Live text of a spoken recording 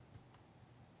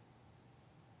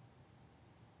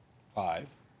5,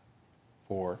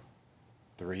 4,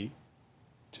 3,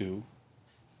 2,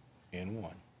 and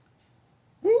 1.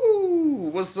 Woo!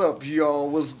 What's up, y'all?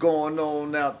 What's going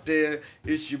on out there?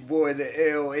 It's your boy, the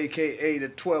L, aka the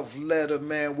 12th letter,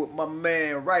 man, with my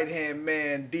man, right hand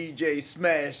man, DJ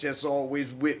Smash, that's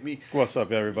always with me. What's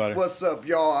up, everybody? What's up,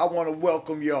 y'all? I want to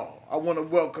welcome y'all. I want to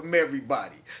welcome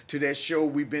everybody to that show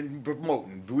we've been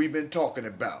promoting, we've been talking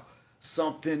about.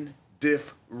 Something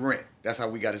different. That's how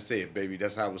we got to say it, baby.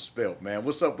 That's how it's spelled, man.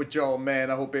 What's up with y'all, man?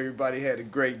 I hope everybody had a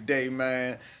great day,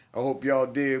 man. I hope y'all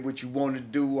did what you want to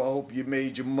do. I hope you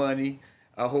made your money.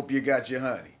 I hope you got your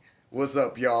honey. What's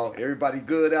up, y'all? Everybody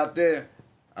good out there?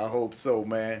 I hope so,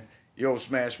 man. Yo,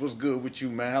 Smash, what's good with you,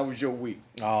 man? How was your week?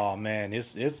 Oh man,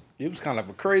 it was kind of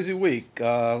a crazy week.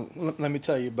 Let me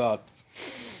tell you about.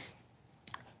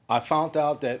 I found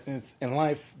out that in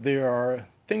life there are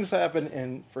things happen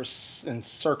in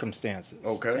circumstances.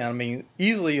 Okay. And I mean,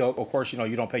 easily, of course,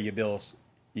 you don't pay your bills,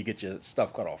 you get your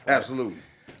stuff cut off. Right? Absolutely.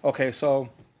 Okay, so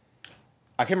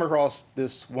I came across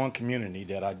this one community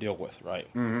that I deal with, right?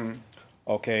 Mm-hmm.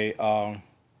 Okay,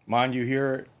 mind you,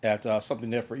 here at something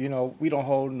different, we don't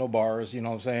hold no bars. You know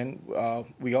what I'm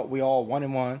saying? We all one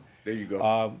and one. There you go.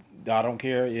 I don't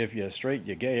care if you're straight,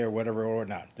 you're gay, or whatever or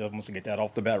not. Just wants to get that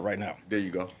off the bat right now. There you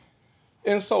go.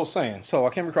 And so I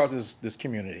came across this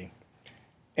community,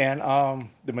 and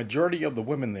the majority of the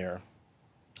women there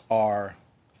are,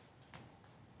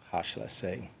 how should I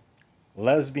say,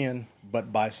 lesbian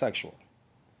but bisexual.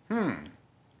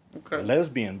 Okay.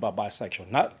 Lesbian but bisexual,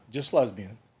 not just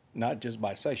lesbian, not just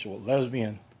bisexual.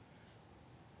 Lesbian.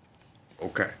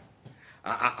 Okay.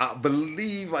 I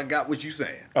believe I got what you're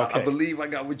saying. Okay. I believe I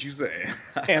got what you're saying.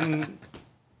 And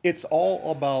it's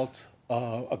all about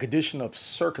a condition of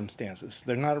circumstances.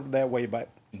 They're not that way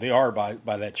they are by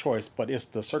that choice, but it's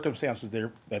the circumstances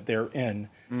that they're in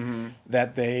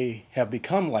that they have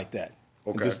become like that.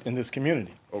 Okay. In this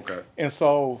community. Okay. And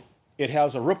so it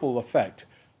has a ripple effect.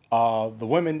 The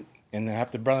women, and I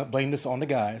have to blame this on the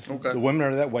guys. Okay. The women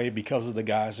are that way because of the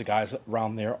guys. The guys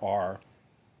around there are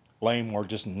lame or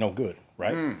just no good,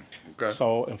 right? Okay.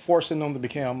 So enforcing them to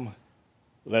become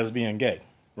lesbian gay,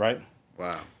 right?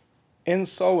 Wow. And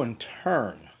so in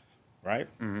turn, right?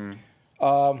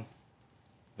 The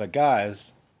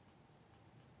guys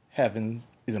having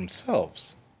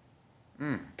themselves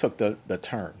took the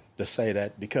turn to say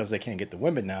that because they can't get the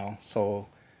women now, so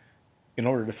in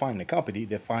order to find the company,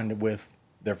 they find it with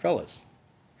their fellas.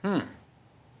 Wow.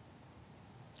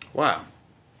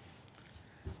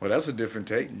 Well, that's a different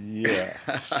take. Yeah,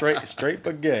 straight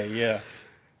but gay. Yeah,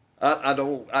 I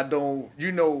don't,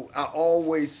 I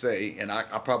always say, and I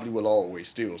probably will always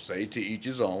still say, to each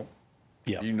his own.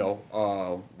 yeah,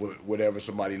 Whatever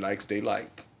somebody likes, they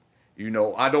like.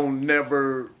 I don't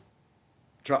never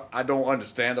try, I don't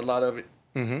understand a lot of it.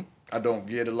 mm-hmm. I don't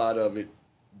get a lot of it,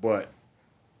 but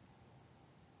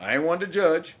I ain't one to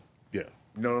judge. Yeah,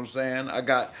 You know what I'm saying?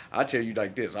 I tell you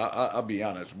like this. I'll be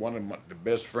honest. One of the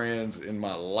best friends in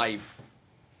my life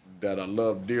that I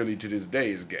love dearly to this day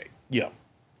is gay. yeah,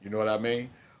 You know what I mean?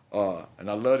 And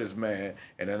I love this man,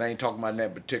 and I ain't talking about in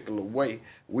that particular way.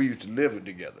 We used to live it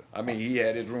together. I mean, he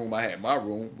had his room, I had my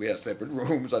room. We had separate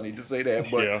rooms, I need to say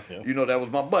that. But, Yeah. that was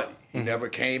my buddy. He never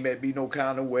came at me no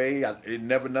kind of way. He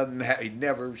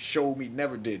never showed me,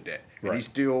 never did that. And Right. he's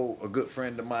still a good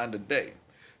friend of mine today.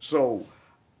 So,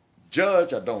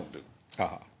 judge, I don't do.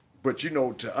 uh-huh. But,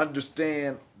 to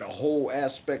understand the whole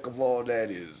aspect of all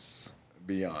that is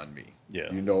beyond me.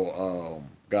 Yeah.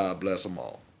 God bless them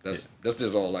all. That's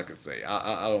just all I can say.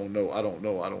 I don't know. I don't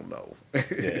know. Yeah,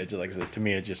 it's just, like I said, to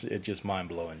me, it's just mind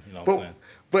blowing. You know what I'm saying?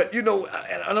 But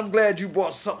and I'm glad you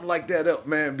brought something like that up,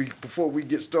 man. Before we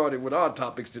get started with our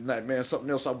topics tonight, man, something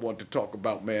else I want to talk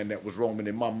about, man, that was roaming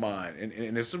in my mind,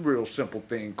 and it's a real simple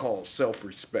thing called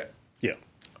self-respect. Yeah,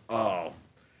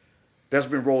 That's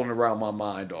been rolling around my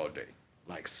mind all day,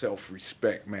 like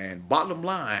self-respect, man. Bottom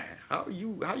line, how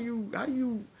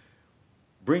you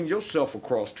bring yourself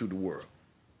across to the world?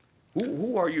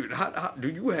 Who are you? How do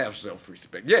you have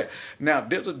self-respect? Yeah. Now,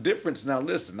 there's a difference. Now,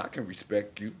 listen, I can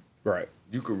respect you. right.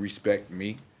 You can respect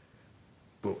me.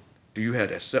 But do you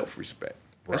have that self-respect?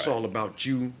 That's Right. all about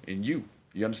you and you.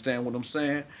 You understand what I'm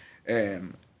saying?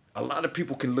 And a lot of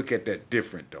people can look at that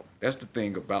different, though. That's the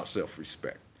thing about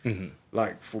self-respect.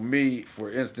 Like, for me,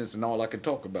 for instance, and all I can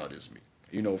talk about is me.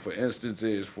 For instance,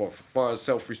 is for far as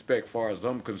self-respect, far as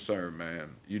I'm concerned,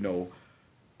 man,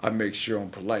 I make sure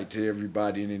I'm polite to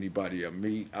everybody and anybody I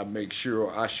meet. I make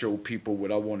sure I show people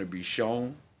what I want to be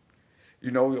shown.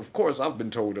 Of course, I've been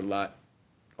told a lot.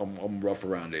 I'm rough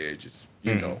around the edges.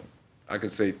 I can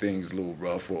say things a little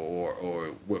rough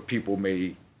or what people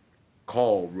may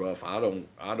call rough. I don't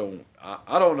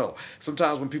know.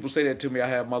 Sometimes when people say that to me, I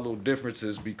have my little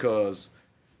differences because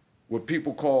what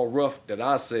people call rough that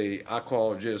I say, I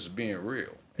call just being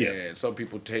real. Yeah. And some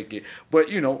people take it, but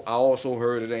I also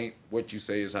heard it ain't what you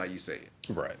say is how you say it.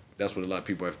 Right. That's what a lot of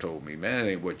people have told me, man.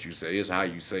 It ain't what you say, it's how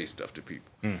you say stuff to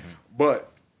people. Mm-hmm.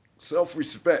 But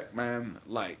self-respect, man,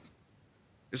 like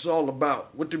it's all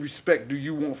about what the respect do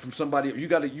you want from somebody. You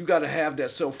gotta have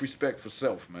that self-respect for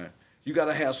self, man. You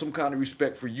gotta have some kind of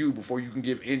respect for you before you can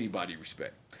give anybody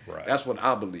respect. Right. That's what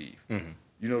I believe. Mm-hmm.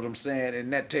 You know what I'm saying?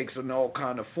 And that takes in all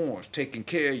kind of forms. Taking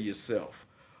care of yourself,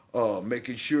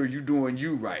 making sure you're doing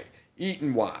you right,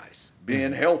 eating wise,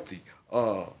 being healthy.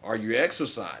 Are you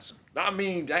exercising? I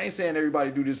mean, I ain't saying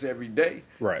everybody do this every day,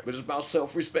 Right. but it's about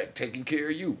self-respect, taking care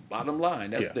of you. Bottom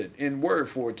line, that's the end word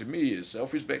for it to me is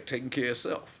self-respect, taking care of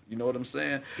self. You know what I'm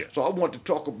saying? Yeah. So I want to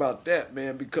talk about that,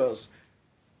 man, because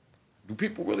do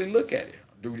people really look at it?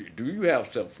 Do you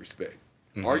have self-respect?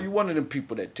 Mm-hmm. Are you one of them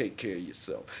people that take care of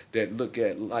yourself, that look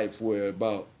at life where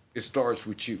about it starts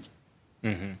with you?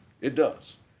 Mm-hmm. It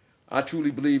does. I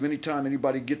truly believe anytime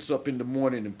anybody gets up in the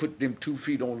morning and put them 2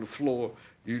 feet on the floor,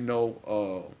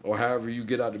 or however you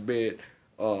get out of bed,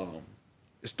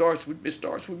 it starts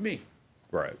with me.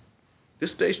 Right.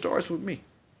 This day starts with me.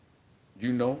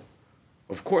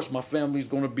 Of course, my family's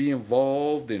gonna be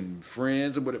involved and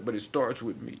friends, but it starts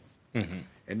with me. Mm-hmm.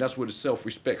 And that's where the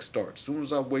self-respect starts. As soon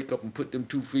as I wake up and put them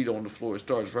 2 feet on the floor, it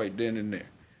starts right then and there.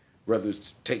 Whether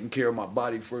it's taking care of my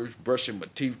body first, brushing my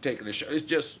teeth, taking a shower, it's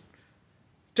just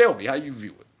tell me how you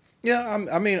view it. Yeah,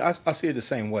 I mean, I see it the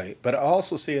same way, but I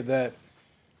also see that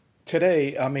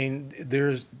today, I mean,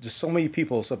 there's just so many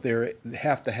people up there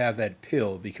have to have that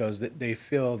pill because they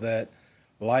feel that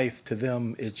life to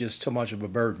them is just too much of a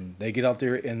burden. They get out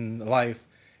there in life,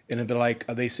 and it'll be like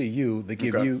they see you, they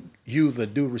give Okay. you the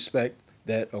due respect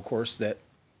that, of course, that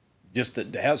just the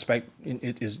respect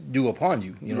it is due upon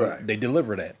you. You know, Right. they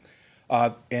deliver that.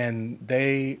 And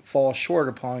they fall short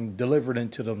upon delivering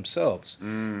it to themselves.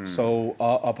 So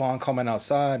upon coming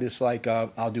outside, it's like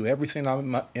I'll do everything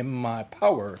in my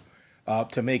power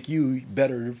to make you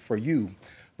better for you.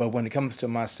 But when it comes to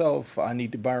myself, I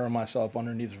need to bury myself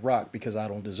underneath this rock because I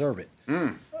don't deserve it.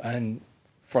 And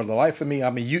for the life of me,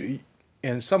 I mean, you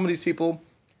and some of these people,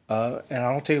 and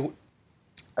I don't take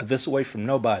this away from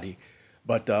nobody,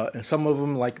 but and some of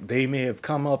them, like they may have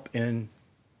come up in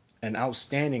an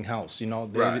outstanding house. You know,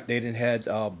 Right. they didn't had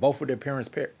both of their parents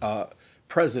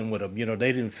present with them. You know,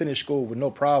 they didn't finish school with no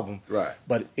problem. Right.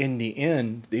 But in the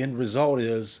end result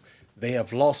is they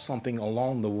have lost something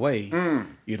along the way.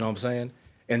 You know what I'm saying?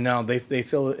 And now they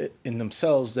feel it in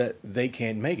themselves that they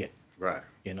can't make it. Right.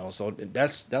 You know, so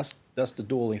that's the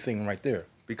dueling thing right there.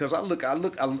 Because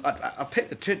I pay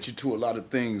attention to a lot of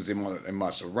things in my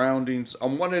surroundings.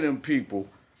 I'm one of them people,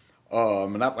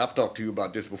 and I've talked to you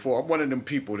about this before. I'm one of them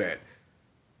people that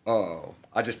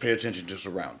I just pay attention to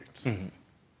surroundings.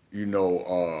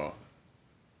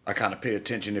 I kind of pay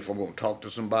attention if I'm going to talk to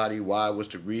somebody, why, what's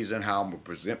the reason, how I'm going to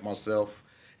present myself.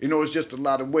 It's just a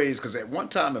lot of ways. Because at one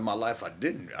time in my life, I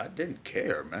didn't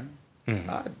care, man.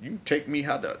 You take me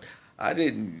I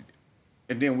didn't.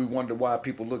 And then we wonder why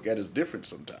people look at us different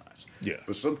sometimes. Yeah.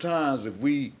 But sometimes if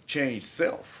we change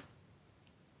self,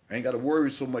 I ain't got to worry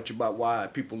so much about why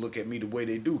people look at me the way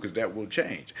they do, because that will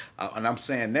change. And I'm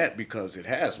saying that because it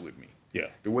has with me. Yeah.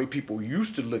 The way people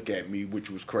used to look at me, which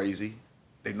was crazy,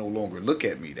 they no longer look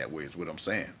at me that way is what I'm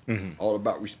saying. All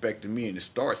about respecting me, and it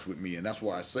starts with me. And that's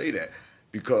why I say that,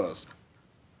 because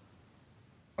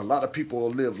a lot of people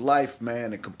will live life,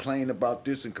 man, and complain about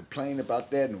this and complain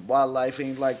about that, and why life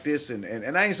ain't like this. And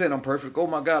I ain't saying I'm perfect. Oh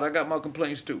my God, I got my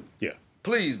complaints too. Yeah.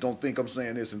 Please don't think I'm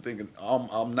saying this and thinking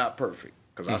I'm not perfect,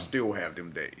 because I still have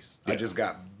them days. I Yeah. just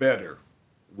got better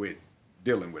with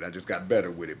dealing with it. I just got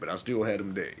better with it, but I still had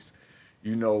them days.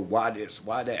 Why this,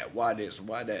 why that, why this,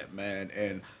 why that, man.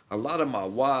 And a lot of my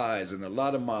whys and a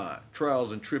lot of my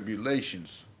trials and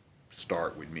tribulations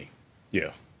start with me.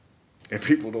 Yeah. And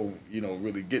people don't,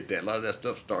 really get that. A lot of that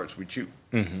stuff starts with you.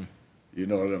 You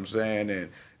know what I'm saying?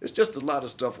 And it's just a lot of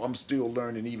stuff I'm still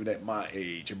learning, even at my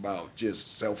age, about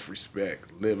just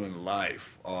self-respect, living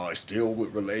life, still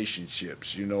with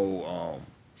relationships,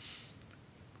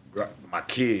 my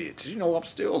kids. I'm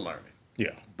still learning.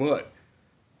 Yeah. But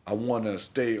I want to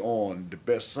stay on the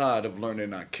best side of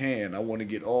learning I can. I want to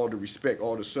get all the respect,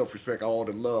 all the self-respect, all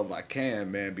the love I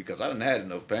can, man, because I done had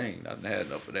enough pain. I done had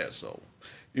enough of that. So,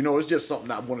 it's just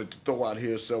something I wanted to throw out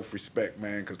here, self-respect,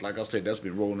 man, because like I said, that's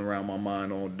been rolling around my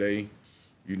mind all day.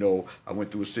 You know, I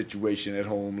went through a situation at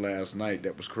home last night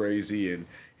that was crazy, and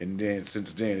then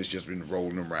since then it's just been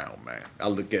rolling around, man. I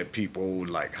look at people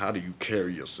like, how do you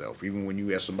carry yourself, even when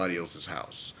you at somebody else's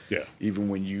house? Yeah. Even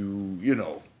when you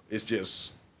know, it's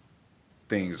just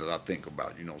things that I think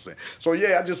about, you know what I'm saying? So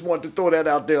yeah, I just wanted to throw that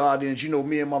out there, audience. You know,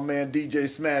 me and my man DJ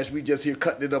Smash, we just here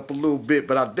cutting it up a little bit,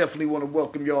 but I definitely want to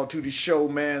welcome y'all to the show,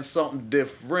 man. Something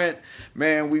different.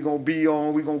 Man, we gonna be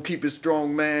on, we gonna keep it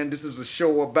strong, man. This is a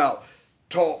show about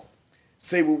talk,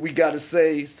 say what we gotta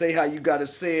say how you gotta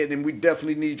say it, and we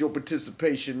definitely need your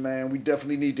participation, man. We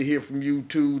definitely need to hear from you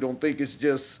too. Don't think it's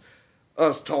just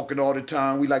us talking all the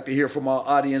time. We like to hear from our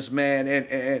audience, man,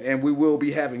 and we will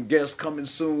be having guests coming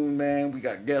soon, man. We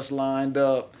got guests lined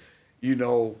up, you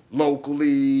know,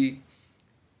 locally.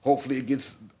 Hopefully it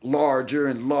gets larger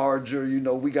and larger. You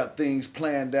know, we got things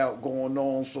planned out going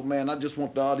on. So, man, I just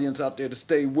want the audience out there to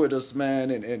stay with us, man,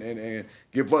 and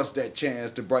give us that chance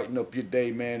to brighten up your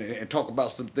day, man, and talk about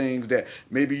some things that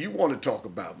maybe you want to talk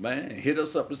about, man. Hit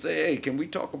us up and say, hey, can we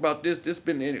talk about this?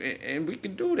 And we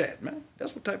can do that, man.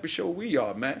 That's what type of show we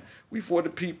are, man. We for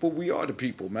the people. We are the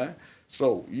people, man.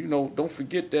 So, you know, don't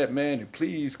forget that, man, and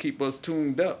please keep us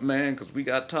tuned up, man, because we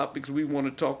got topics we want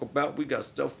to talk about. We got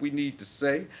stuff we need to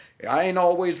say. I ain't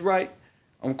always right.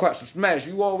 I'm quite some Smash.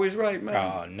 You always right, man?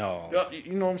 Oh, no.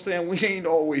 You know what I'm saying? We ain't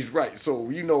always right. So,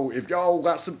 you know, if y'all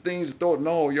got some things to thought,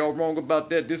 no, y'all wrong about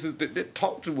that,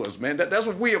 talk to us, man. That's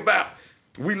what we about.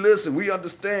 We listen, we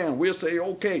understand. We'll say,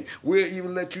 okay, we'll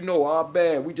even let you know our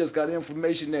bad. We just got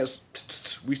information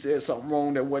that's, we said something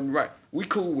wrong that wasn't right. We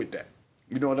cool with that.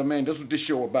 You know what I mean? That's what this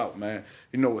show about, man.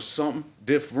 You know, it's something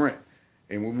different.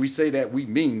 And when we say that, we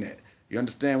mean that. You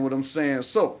understand what I'm saying?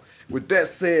 So, with that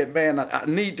said, man, I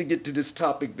need to get to this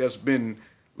topic that's been,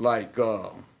 like,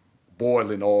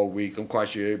 boiling all week. I'm quite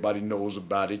sure everybody knows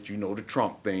about it. You know, the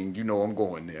Trump thing. You know I'm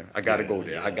going there. I got to go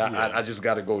there. I just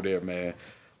got to go there, man.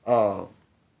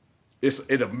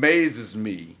 It amazes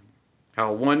me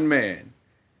how one man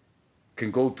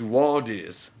can go through all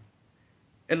this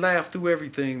and laugh through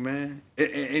everything, man,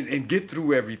 and get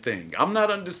through everything. I'm not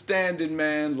understanding,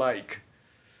 man, like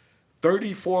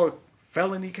 34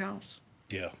 felony counts.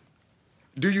 Yeah.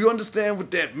 Do you understand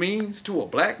what that means to a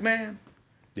black man?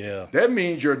 Yeah. That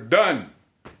means you're done.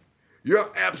 You're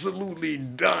absolutely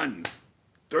done.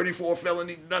 34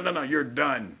 felony, no, you're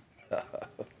done.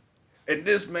 And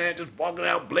this man just walking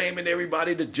out blaming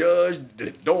everybody, the judge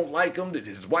that don't like him, that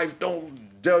his wife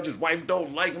don't, judge's wife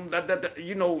don't like him.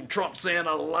 You know, Trump saying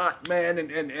a lot, man,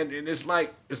 and it's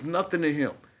like, it's nothing to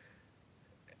him.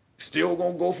 Still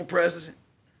gonna go for president.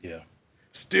 Yeah.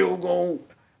 Still gonna,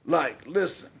 like,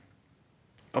 listen,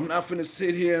 I'm not finna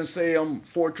sit here and say I'm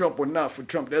for Trump or not for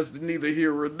Trump. That's neither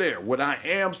here or there. What I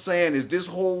am saying is this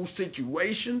whole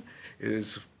situation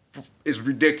is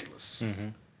ridiculous. Mm-hmm.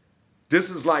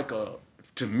 This is like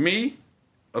to me,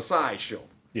 a sideshow.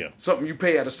 Yeah. Something you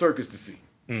pay at a circus to see.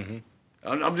 Mm-hmm.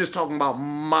 I'm just talking about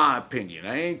my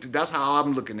opinion. That's how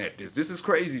I'm looking at this. This is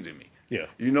crazy to me. Yeah.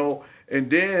 You know, and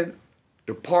then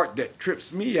the part that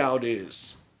trips me out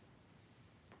is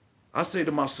I say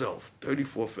to myself,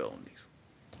 34 felonies.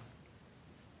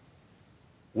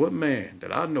 What man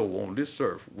that I know on this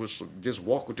earth would just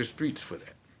walk with the streets for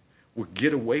that, would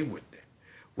get away with that,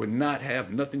 would not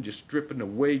have nothing just stripping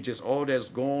away, just all that's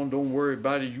gone, don't worry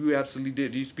about it, you absolutely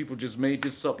did. These people just made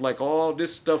this up, like all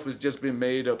this stuff has just been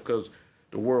made up because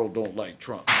the world don't like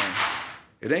Trump, man.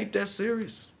 It ain't that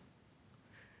serious.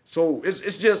 So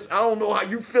it's just, I don't know how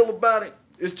you feel about it.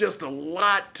 It's just a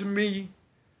lot to me.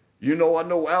 You know, I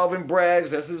know Alvin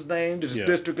Braggs, that's his name, the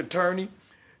district attorney.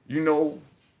 You know,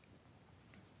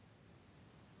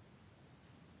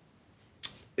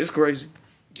 it's crazy.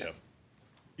 Yeah.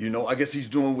 You know, I guess he's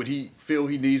doing what he feel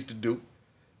he needs to do.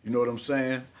 You know what I'm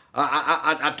saying?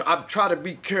 I try to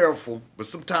be careful, but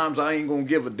sometimes I ain't gonna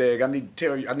give a dag. I need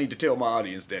to tell my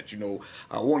audience that, you know,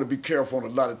 I want to be careful on a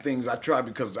lot of things I try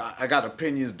because I got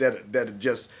opinions that are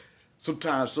just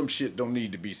sometimes some shit don't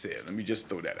need to be said. Let me just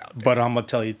throw that out there. But I'm gonna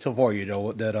tell you, for you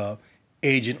though, that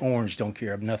Agent Orange don't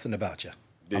care nothing about you.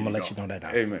 I'm gonna let you know that now.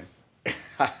 Amen.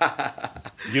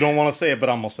 You don't want to say it, but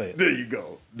I'm gonna say it. There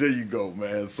you go,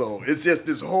 man. So it's just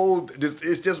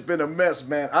it's just been a mess,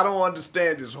 man. I don't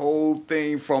understand this whole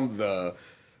thing from the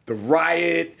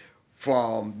riot,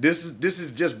 from this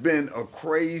has just been a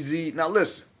crazy. Now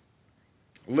listen.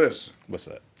 What's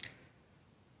that?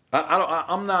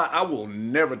 I will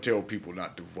never tell people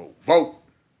not to vote.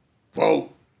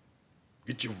 Vote.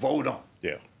 Get your vote on.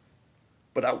 Yeah.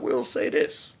 But I will say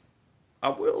this.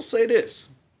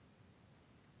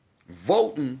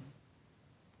 Voting,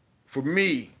 for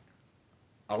me,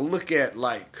 I look at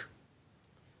like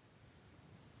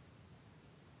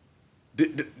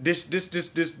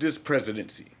This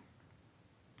presidency.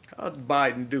 How did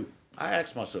Biden do? I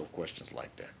ask myself questions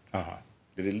like that. Uh-huh.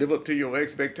 Did it live up to your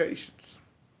expectations?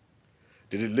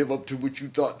 Did it live up to what you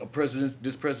thought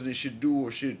this president should do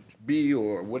or should be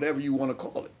or whatever you want to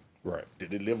call it? Right.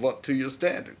 Did it live up to your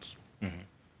standards? Mm-hmm.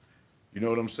 You know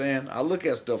what I'm saying? I look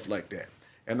at stuff like that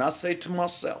and I say to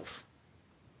myself,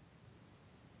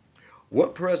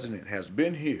 what president has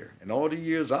been here in all the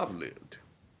years I've lived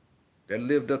that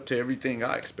lived up to everything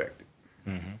I expected?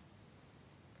 Mm-hmm.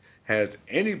 Has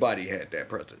anybody had that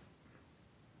president?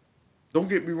 Don't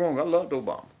get me wrong, I loved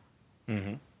Obama.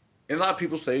 Mm-hmm. And a lot of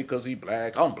people say because he's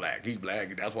black, I'm black, he's black,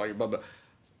 and that's why you're blah, blah.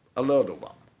 I loved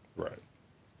Obama. Right.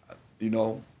 You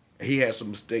know, he had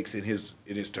some mistakes in his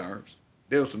terms.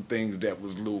 There were some things that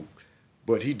was little,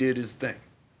 but he did his thing.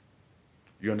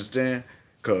 You understand?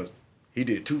 Because he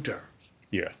did 2 terms.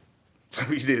 Yeah. So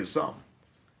he did something.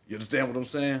 You understand what I'm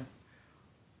saying?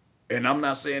 And I'm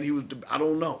not saying he was, I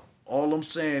don't know. All I'm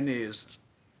saying is,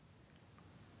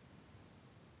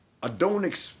 I don't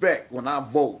expect when I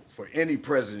vote for any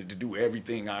president to do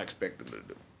everything I expect them to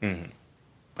do. Mm-hmm.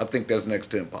 I think that's next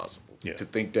to impossible Yeah. to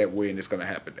think that way, and it's going to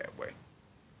happen that way.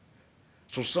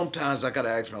 So sometimes I got to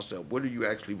ask myself, what are you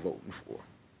actually voting for?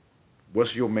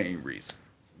 What's your main reason?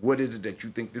 What is it that you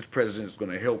think this president is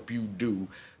going to help you do?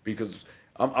 Because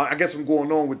I guess I'm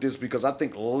going on with this because I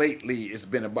think lately it's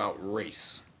been about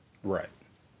race. Right.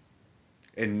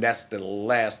 And that's the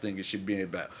last thing it should be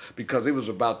about. Because it was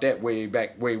about that way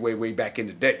back in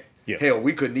the day. Yeah. Hell,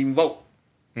 we couldn't even vote.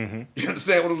 Mm-hmm. You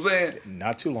understand what I'm saying?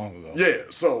 Not too long ago. Yeah,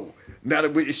 so now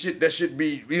that should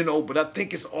be, you know, but I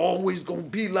think it's always going to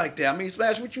be like that. I mean,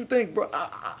 Smash, what you think, bro?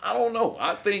 I don't know.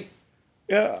 I think.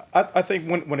 Yeah, I think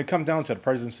when it comes down to the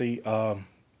presidency,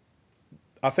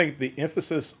 I think the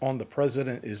emphasis on the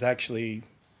president is actually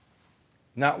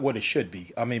not what it should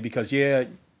be. I mean, because, yeah,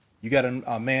 you got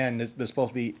a man that's supposed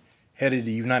to be head of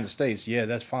the United States. Yeah,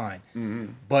 that's fine.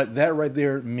 Mm-hmm. But that right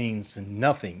there means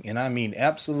nothing. And I mean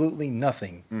absolutely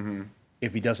nothing mm-hmm.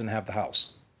 if he doesn't have the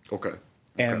House. Okay.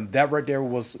 And that right there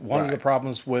was one of the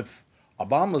problems with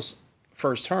Obama's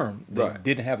first term. They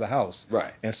didn't have the House.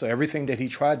 Right. And so everything that he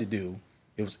tried to do,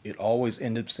 it always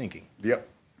ended up sinking. Yep.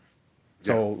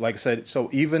 So, like I said, so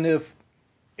even if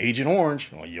Agent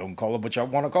Orange, well, you can call it what y'all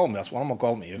want to call him. That's what I'm going to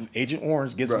call him. If Agent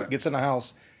Orange gets in the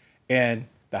House and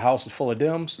the House is full of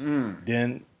Dems,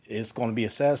 then it's going to be a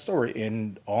sad story.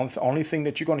 And the only thing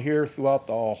that you're going to hear throughout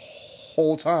the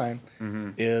whole time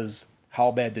is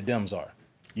how bad the Dems are.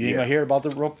 You ain't going to hear about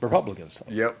the Republicans.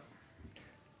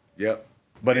 Yep.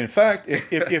 But in fact,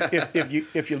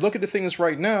 if you look at the things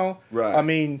right now, I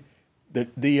mean,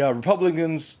 the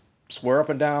Republicans swear up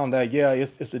and down that, yeah,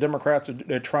 it's the Democrats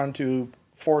they're trying to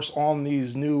force on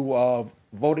these new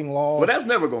voting laws. Well, that's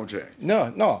never going to change.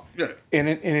 No. Yeah. And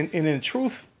in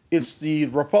truth, it's the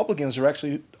Republicans who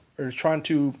are trying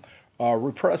to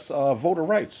repress voter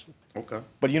rights. Okay.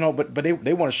 But but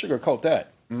they want to sugarcoat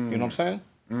that. You know what I'm saying?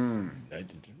 That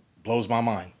blows my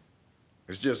mind.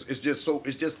 It's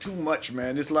just too much,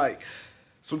 man. It's like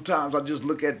sometimes I just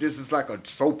look at this. It's like a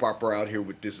soap opera out here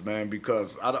with this, man.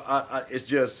 Because it's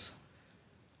just.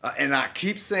 And I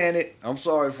keep saying it. I'm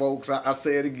sorry, folks. I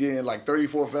say it again. Like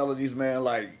 34 felonies, man.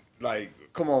 Like,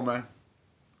 come on, man.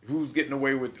 Who's getting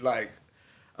away with I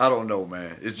don't know,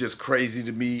 man. It's just crazy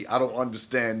to me. I don't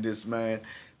understand this, man.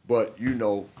 But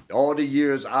all the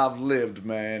years I've lived,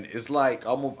 man, it's like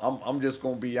I'm just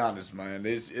gonna be honest, man.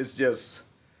 It's just.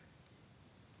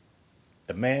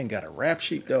 The man got a rap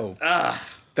sheet though.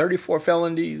 34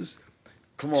 felonies.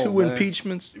 Come on, 2 man.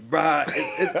 impeachments. Right.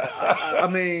 I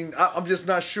mean, I'm just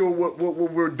not sure what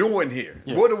we're doing here.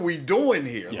 Yeah. What are we doing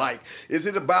here? Yeah. Like, is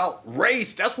it about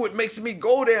race? That's what makes me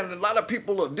go there. And a lot of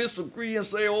people will disagree and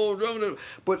say, oh,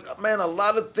 but man, a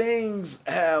lot of things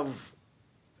have.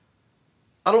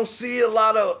 I don't see a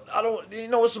lot of.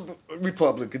 It's a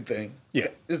Republican thing. Yeah.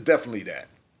 It's definitely that.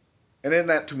 And there's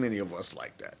not too many of us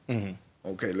like that. Mm-hmm.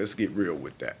 Okay, let's get real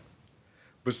with that.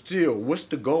 But still, what's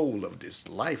the goal of this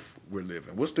life we're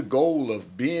living? What's the goal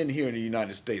of being here in the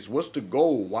United States? What's the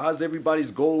goal? Why is everybody's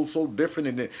goal so different?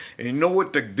 And you know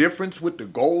what the difference with the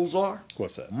goals are?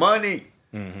 What's that? Money.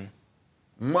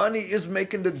 Mm-hmm. Money is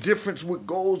making the difference with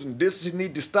goals, and this you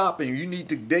need to stop, and they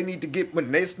need to get money.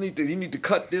 You need to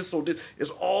cut this, so this.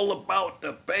 It's all about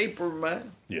the paper,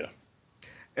 man. Yeah.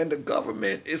 And the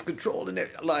government is controlling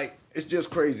it. Like, it's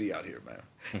just crazy out here, man.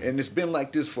 Mm-hmm. And it's been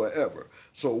like this forever.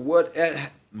 So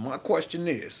my question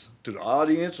is, to the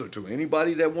audience or to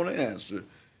anybody that want to answer,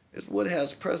 is what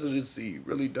has presidency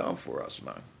really done for us,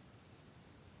 man?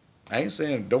 I ain't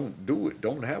saying don't do it,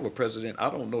 don't have a president.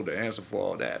 I don't know the answer for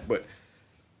all that. But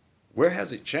where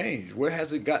has it changed? Where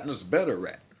has it gotten us better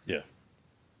at? Yeah.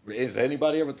 Has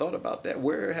anybody ever thought about that?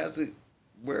 Where has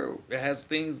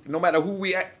things, no matter who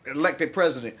we elected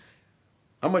president,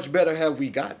 how much better have we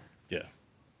gotten? Yeah.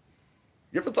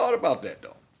 You ever thought about that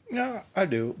though? Yeah, I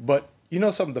do. But you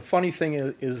know something? The funny thing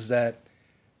is that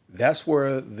that's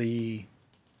where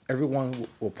everyone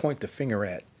will point the finger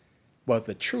at. But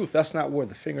the truth, that's not where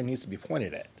the finger needs to be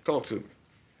pointed at. Talk to me.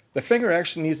 The finger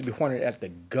actually needs to be pointed at the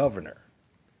governor.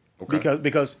 Okay.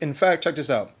 Because in fact, check this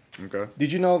out. Okay.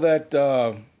 Did you know that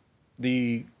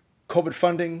the COVID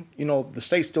funding, the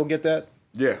states still get that?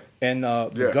 Yeah. And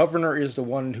the governor is the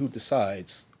one who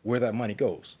decides where that money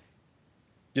goes.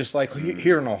 Just like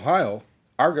here in Ohio,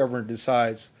 our governor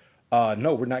decides,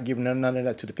 no, we're not giving none of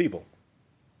that to the people.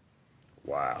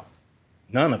 Wow.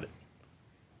 None of it.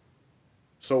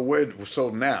 So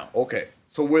now, okay.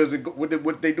 So where's it?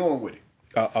 What they doing with it?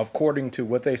 According to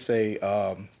what they say,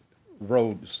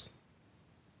 roads.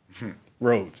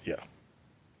 Roads, yeah.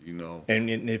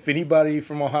 And if anybody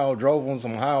from Ohio drove on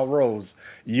some Ohio roads,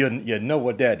 you know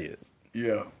what that is.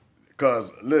 Yeah.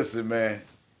 Cause listen, man,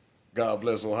 God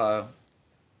bless Ohio.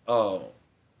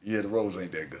 Yeah, the roads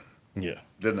ain't that good. Yeah.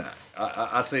 They're not.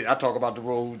 I talk about the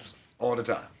roads all the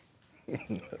time.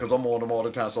 Because I'm on them all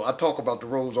the time. So I talk about the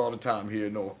roads all the time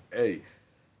here. Hey,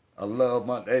 I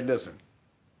love hey, listen,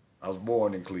 I was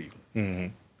born in Cleveland. Mm-hmm.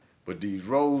 But these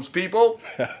roads, people,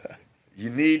 you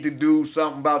need to do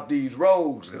something about these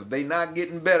roads because they not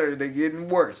getting better. They getting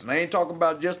worse. And I ain't talking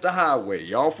about just the highway.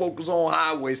 Y'all focus on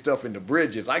highway stuff and the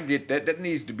bridges. I get that. That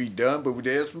needs to be done. But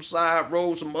there's some side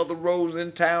roads, some other roads,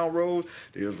 in town roads.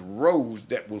 There's roads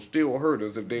that will still hurt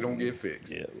us if they don't get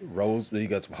fixed. Yeah, roads, you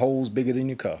got some holes bigger than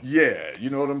your car. Yeah,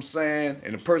 you know what I'm saying?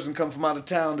 And a person come from out of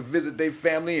town to visit their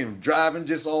family and driving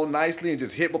just all nicely and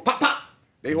just hit, but pop.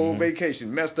 They whole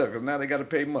vacation messed up because now they got to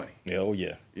pay money. Yeah, oh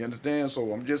yeah. You understand?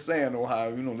 So I'm just saying,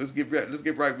 Ohio, let's get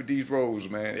right with these roads,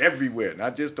 man. Everywhere,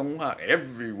 not just Ohio,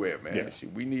 everywhere, man. Yeah.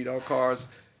 Shit, we need our cars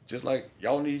just like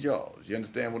y'all need y'all. You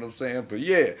understand what I'm saying? But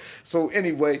yeah. So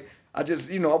anyway, I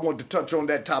just I want to touch on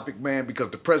that topic, man,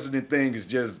 because the president thing is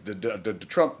just the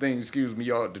Trump thing. Excuse me,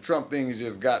 y'all. The Trump thing has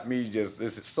just got me.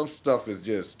 Some stuff is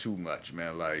just too much,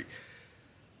 man. Like.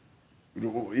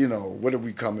 What are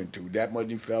we coming to? That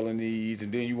many felonies,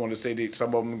 and then you want to say that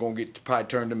some of them are gonna get probably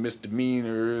turned to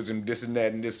misdemeanors and this and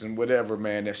that and this and whatever,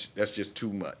 man. That's just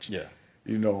too much. Yeah.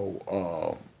 And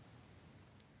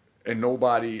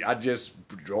nobody. I'm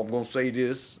gonna say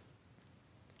this.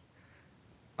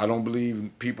 I don't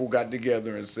believe people got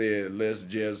together and said, let's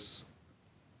just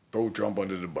throw Trump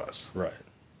under the bus. Right.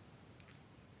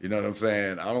 You know what I'm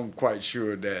saying? I'm quite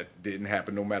sure that didn't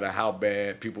happen no matter how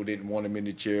bad people didn't want him in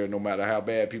the chair, no matter how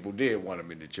bad people did want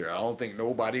him in the chair. I don't think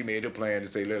nobody made a plan to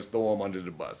say, let's throw him under the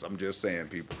bus. I'm just saying,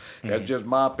 people. That's just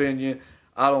my opinion.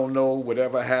 I don't know.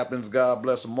 Whatever happens, God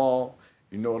bless them all.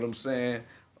 You know what I'm saying?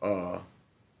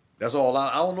 That's all.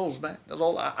 I don't know, man. That's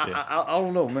all. I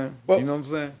don't know, man. Well, you know what I'm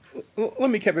saying?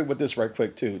 Let me cap it with this right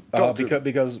quick, too.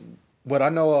 Because what I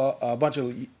know a bunch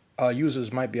of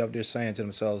users might be up there saying to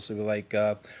themselves, like,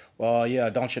 well,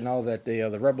 yeah, don't you know that the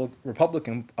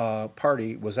Republican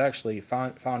Party was actually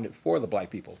founded for the black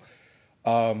people?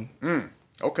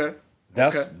 Okay.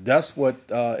 That's what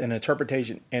an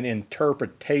interpretation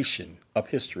of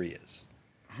history is.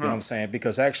 You know what I'm saying?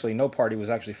 Because actually, no party was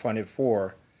actually funded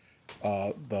for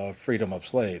the freedom of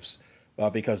slaves,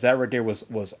 because that right there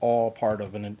was all part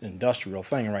of an industrial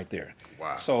thing right there.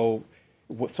 Wow. So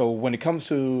when it comes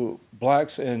to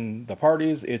blacks and the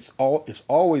parties, it's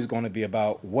always going to be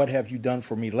about what have you done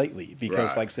for me lately?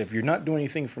 Because like I said, if you're not doing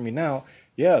anything for me now,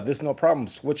 yeah, there's no problem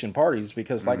switching parties.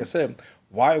 Because like I said,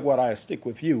 why would I stick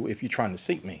with you if you're trying to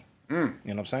seek me? You know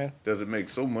what I'm saying? Doesn't make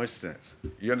so much sense.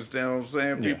 You understand what I'm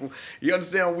saying, people? Yeah. You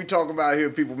understand what we talking about here,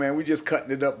 people, man? We just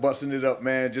cutting it up, busting it up,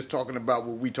 man. Just talking about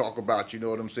what we talk about. You know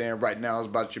what I'm saying? Right now it's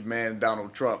about your man,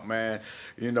 Donald Trump, man.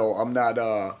 I'm not,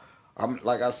 I'm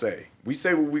like I say, we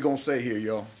say what we gonna say here,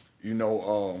 y'all.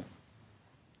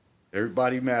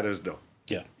 Everybody matters, though.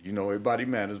 Yeah. Everybody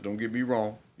matters. Don't get me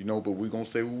wrong. But we gonna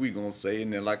say what we gonna say.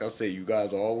 And then, like I say, you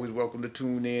guys are always welcome to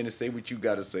tune in and say what you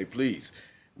gotta say, please.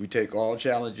 We take all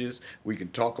challenges. We can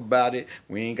talk about it.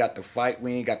 We ain't got to fight.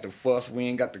 We ain't got to fuss. We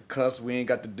ain't got to cuss. We ain't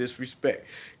got to disrespect.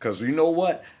 Because you know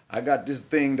what? I got this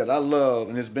thing that I love,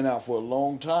 and it's been out for a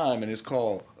long time, and it's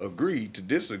called Agree to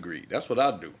Disagree. That's what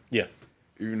I do. Yeah.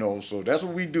 You know, so that's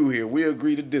what we do here. We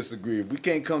agree to disagree. If we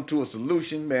can't come to a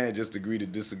solution, man, just agree to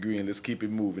disagree and let's keep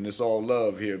it moving. It's all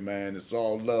love here, man. It's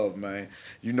all love, man.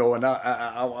 You know, and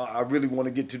I really want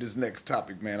to get to this next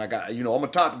topic, man. I got, you know, I'm a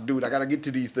topic dude. I got to get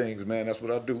to these things, man. That's what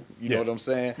I do. You know what I'm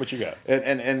saying? What you got?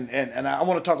 And I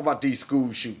want to talk about these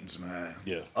school shootings, man.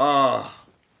 Yeah.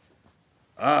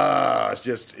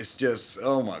 It's just,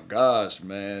 oh my gosh,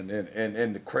 man.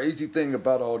 And the crazy thing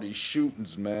about all these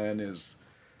shootings, man, is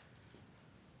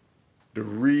the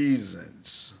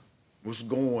reasons, what's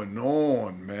going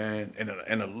on, man.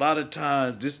 And a lot of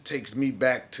times this takes me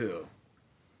back to,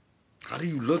 how do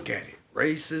you look at it?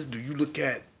 Racist? Do you look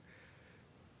at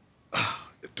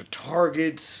the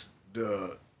targets,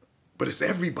 but it's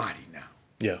everybody now.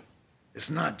 Yeah. It's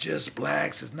not just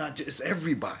blacks, it's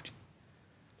everybody.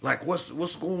 Like what's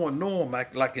going on?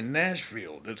 Like in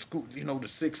Nashville, the school, you know, the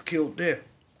 6 killed there.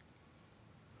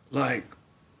 Like,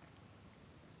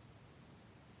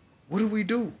 what do we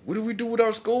do? What do we do with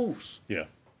our schools? Yeah.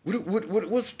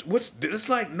 What's it's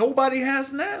like nobody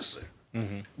has an answer.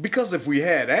 Mm-hmm. Because if we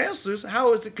had answers,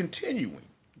 how is it continuing?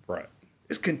 Right.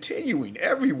 It's continuing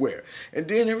everywhere. And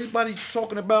then everybody's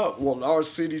talking about, well, our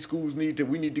city schools we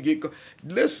need to get,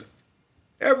 listen,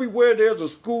 everywhere there's a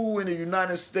school in the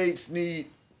United States need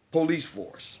police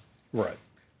force. Right.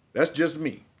 That's just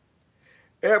me.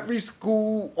 Every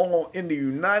school in the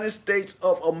United States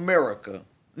of America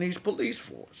needs police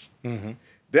force. Mm-hmm.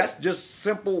 That's just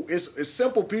simple. It's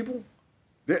simple, people.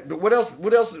 What else?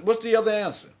 What's the other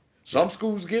answer? Some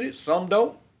schools get it, some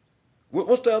don't.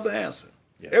 What's the other answer?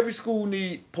 Yeah. Every school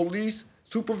need police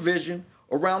supervision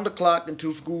around the clock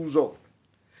until school's over.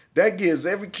 That gives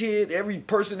every kid, every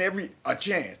person, a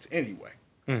chance anyway.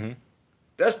 Mm-hmm.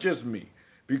 That's just me.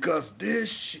 Because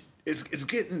this is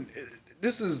getting,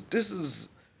 this is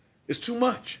it's too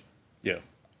much. Yeah.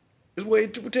 It's way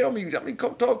too, tell me,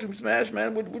 come talk to me, Smash,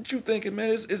 man. What you thinking, man?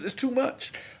 It's too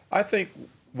much. I think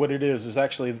what it is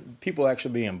actually people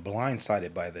actually being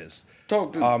blindsided by this.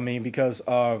 Talk to me. I mean, because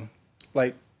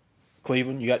like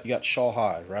Cleveland, you got Shaw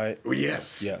High, right? Oh,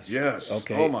 yes. Yes.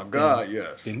 Okay. Oh my God,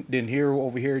 yes. Then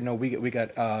over here, you know, we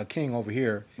got King over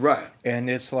here. Right. And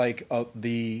it's like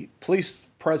the police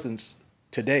presence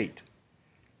to date.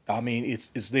 I mean,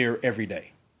 it's there every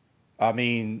day. I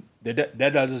mean, that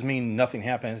doesn't mean nothing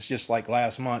happened. It's just like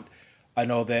last month, I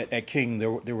know that at King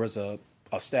there was a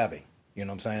stabbing. You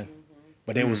know what I'm saying?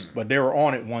 Mm-hmm. But they were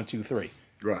on it 1, 2, 3.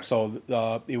 Right. So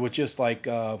it was just like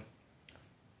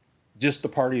just the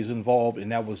parties involved,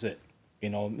 and that was it. You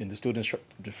know, and the students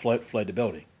fled the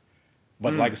building.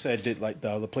 But like I said,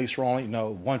 the police were on, you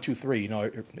know, 1, 2, 3. You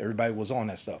know, everybody was on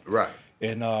that stuff. Right.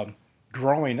 And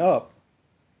growing up,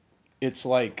 it's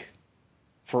like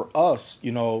for us,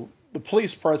 you know, the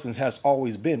police presence has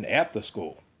always been at the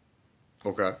school.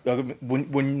 Okay.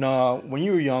 When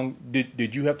you were young,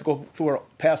 did you have to go through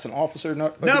past an officer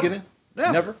to get in?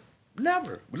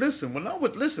 Never. Listen, when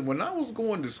I was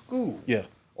going to school, yeah,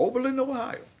 Oberlin,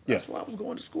 Ohio. That's where I was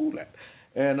going to school at,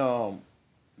 and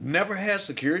never had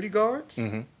security guards.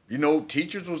 Mm-hmm. You know,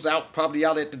 teachers was probably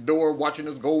out at the door watching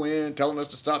us go in, telling us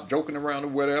to stop joking around or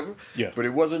whatever. Yeah. But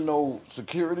it wasn't no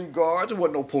security guards. It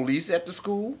wasn't no police at the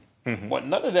school. Mm-hmm. But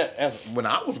none of that when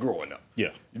I was growing up. Yeah.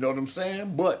 You know what I'm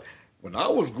saying? But when I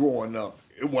was growing up,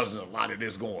 it wasn't a lot of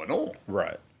this going on.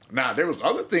 Right. Now, there was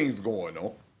other things going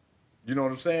on. You know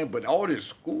what I'm saying? But all this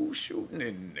school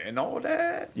shooting and all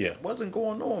that wasn't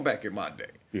going on back in my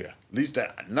day. Yeah. At least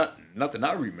nothing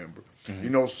I remember. Mm-hmm. You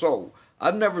know, so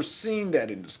I've never seen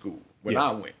that in the school when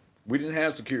I went. We didn't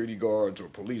have security guards or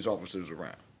police officers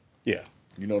around. Yeah.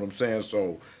 You know what I'm saying?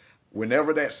 So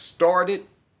whenever that started,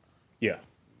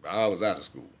 I was out of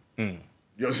school. Mm.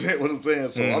 You understand what I'm saying?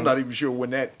 So I'm not even sure when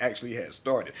that actually had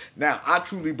started. Now, I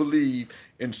truly believe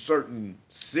in certain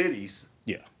cities,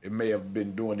 it may have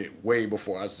been doing it way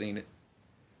before I seen it.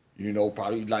 You know,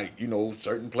 probably like, you know,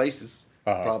 certain places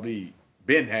probably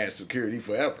been had security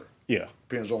forever. Yeah.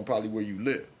 Depends on probably where you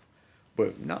live.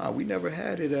 But nah, we never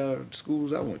had it at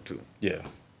schools I went to. Yeah.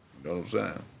 You know what I'm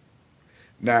saying?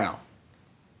 Now,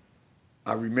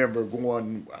 I remember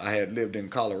I had lived in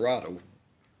Colorado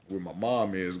where my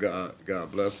mom is, God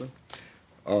bless her.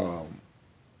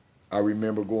 I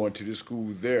remember going to the school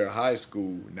there, high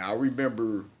school. Now I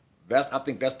remember I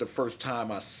think that's the first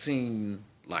time I seen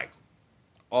like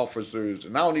officers,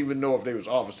 and I don't even know if they was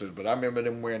officers, but I remember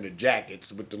them wearing the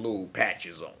jackets with the little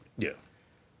patches on it. Yeah.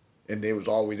 And they was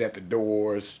always at the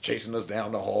doors, chasing us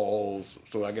down the halls.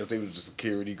 So I guess they was the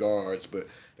security guards. But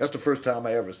that's the first time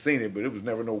I ever seen it. But it was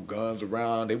never no guns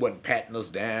around. They wasn't patting us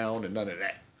down and none of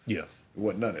that. Yeah. It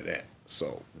wasn't none of that.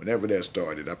 So whenever that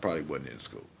started, I probably wasn't in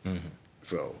school. Mm-hmm.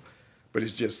 So, but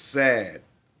it's just sad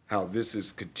how this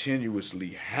is continuously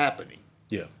happening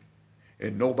Yeah.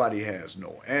 and nobody has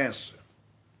no answer.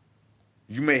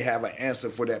 You may have an answer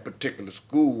for that particular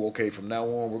school. Okay, from now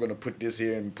on, we're going to put this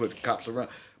here and put cops around.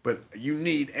 But you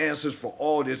need answers for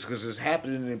all this because it's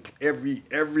happening in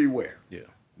everywhere. Yeah.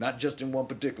 Not just in one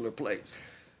particular place.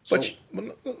 But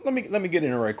let me get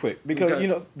in right quick because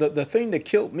Okay. the thing that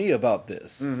killed me about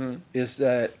this is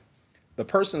that the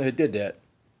person who did that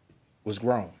was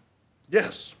grown.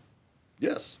 Yes.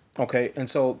 Yes. Okay, and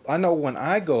so I know when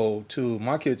I go to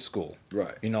my kid's school,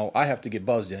 Right. I have to get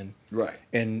buzzed in, Right.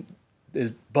 and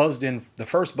the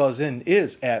first buzz in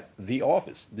is at the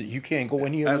office. You can't go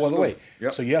any other Absolutely. way.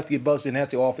 Yep. So you have to get buzzed in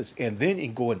at the office, and then you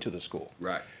can go into the school.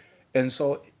 Right. And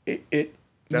so it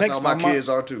That's makes how my mind- kids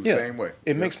are too. Yeah, Same way.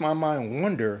 It Yep. makes my mind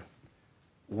wonder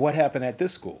what happened at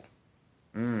this school.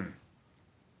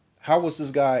 How was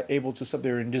this guy able to sit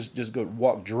there and just go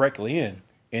walk directly in,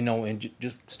 and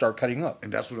just start cutting up?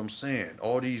 And that's what I'm saying.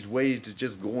 All these ways to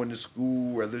just go into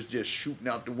school, whether it's just shooting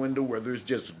out the window, whether it's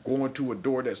just going to a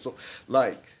door that's so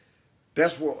like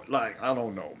that's what like I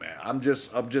don't know, man. I'm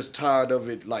just tired of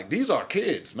it. Like these are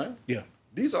kids, man. Yeah.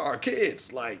 These are our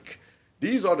kids. Like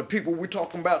these are the people we're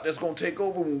talking about that's gonna take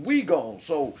over when we gone.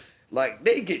 So like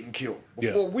they getting killed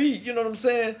before we, you know what I'm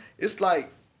saying? It's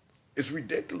like it's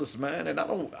ridiculous, man. And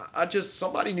I just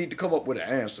somebody need to come up with an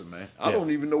answer, man. I Yeah.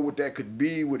 don't even know what that could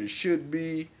be, what it should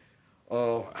be.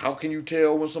 How can you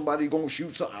tell when somebody gonna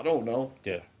shoot something? I don't know.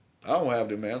 Yeah. I don't have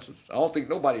them answers. I don't think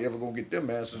nobody ever gonna get them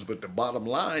answers. But the bottom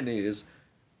line is,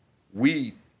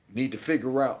 we need to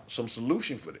figure out some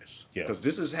solution for this. Yeah. Because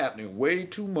this is happening way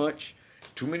too much.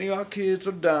 Too many of our kids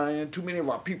are dying. Too many of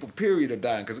our people, period, are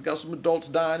dying. Because we got some adults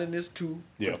dying in this too.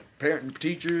 Yeah. Parent and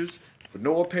teachers for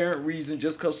no apparent reason,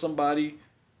 just because somebody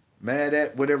mad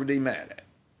at whatever they mad at.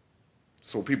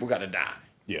 So people got to die.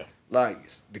 Yeah. Like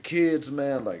the kids,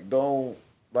 man,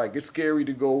 it's scary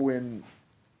to go in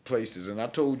places. And I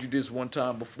told you this one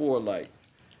time before, like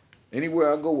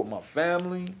anywhere I go with my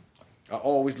family, I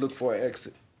always look for an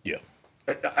exit. Yeah.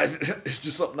 It's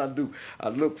just something I do. I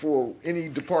look for any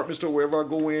department store wherever I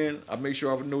go in. I make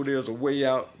sure I know there's a way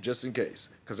out just in case,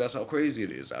 because that's how crazy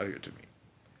it is out here to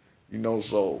me.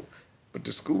 So. But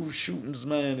the school shootings,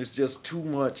 man, it's just too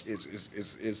much. And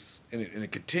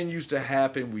it continues to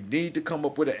happen. We need to come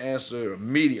up with an answer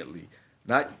immediately,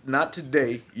 not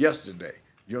today, yesterday.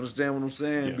 You understand what I'm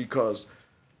saying? Yeah. Because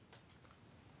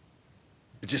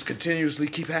it just continuously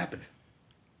keep happening.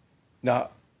 Now,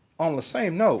 on the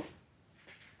same note,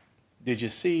 did you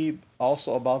see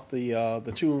also about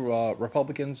the two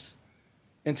Republicans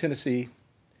in Tennessee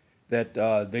that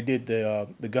they did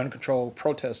the gun control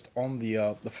protest on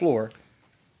the floor,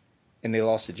 and they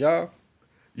lost a job?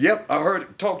 Yep, I heard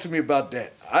it. Talk to me about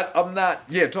that. I'm not.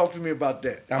 Yeah, talk to me about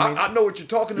that. I know what you're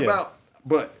talking about,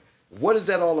 but what is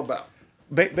that all about?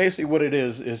 Basically, what it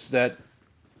is that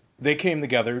they came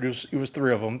together. It was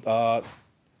three of them,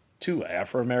 two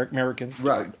Afro-Americans,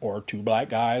 Right, or two black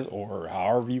guys, or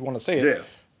however you want to say it. Yeah.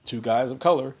 Two guys of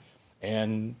color,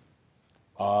 and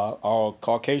a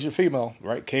Caucasian female,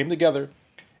 right, came together,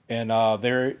 and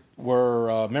there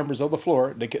were members of the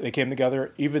floor. They came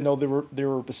together, even though there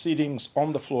were proceedings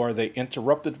on the floor. They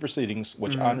interrupted the proceedings,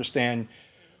 which I understand.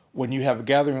 When you have a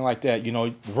gathering like that,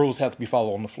 the rules have to be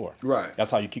followed on the floor. Right.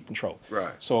 That's how you keep control.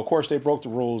 Right. So of course they broke the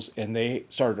rules and they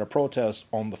started a protest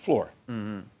on the floor.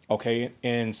 Mm-hmm. Okay,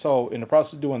 and so in the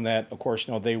process of doing that, of course,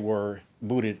 they were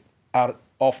booted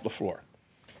off the floor.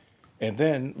 And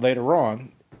then later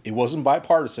on, it wasn't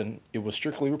bipartisan. It was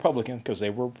strictly Republican because they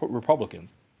were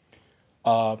Republicans.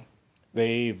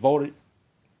 They voted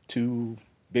to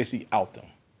basically out them.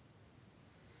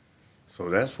 So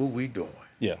that's what we doing.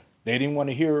 Yeah, they didn't want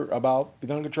to hear about the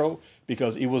gun control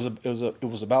because it was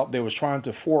about they was trying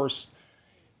to force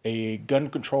a gun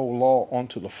control law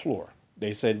onto the floor.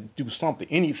 They said do something,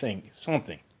 anything,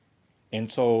 something.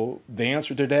 And so the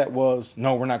answer to that was,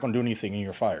 no, we're not going to do anything and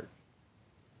you're fired.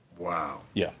 Wow.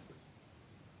 Yeah.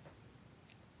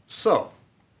 So,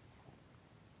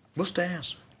 what's the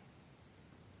answer?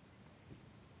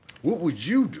 What would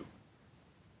you do?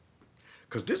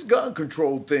 Because this gun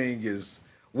control thing is,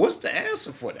 what's the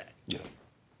answer for that? Yeah.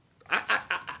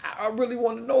 I really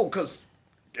want to know because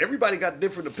everybody got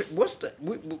different opinions.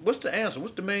 What's the answer?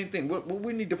 What's the main thing? What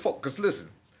we need to focus? Because listen,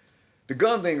 the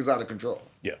gun thing is out of control.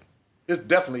 Yeah. It's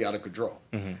definitely out of control.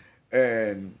 Mm-hmm.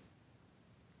 And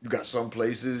you got some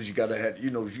places you got to have,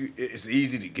 it's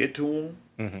easy to get to them.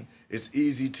 Mm-hmm. It's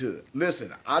easy to,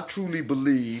 listen, I truly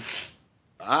believe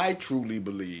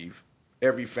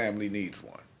every family needs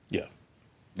one. Yeah.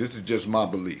 This is just my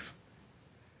belief.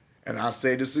 And I'll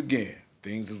say this again.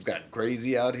 Things have gotten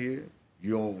crazy out here.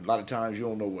 You don't. A lot of times you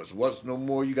don't know what's no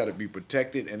more. You got to be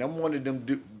protected, and I'm one of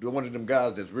them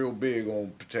guys that's real big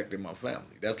on protecting my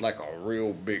family. That's like a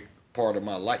real big part of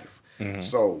my life.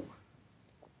 So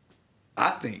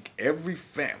I think every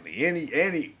family,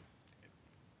 any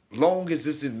long as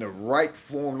it's in the right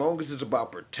form, long as it's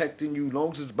about protecting you,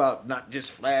 long as it's about not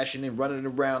just flashing and running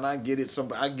around. I get it.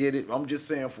 I get it. I'm just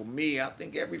saying, for me, I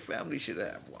think every family should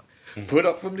have one. Put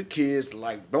up from the kids.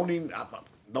 Like,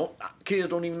 kids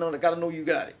don't even know. They gotta know you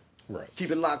got it. Right.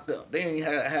 Keep it locked up. They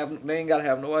ain't They ain't gotta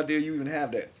have no idea you even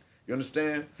have that. You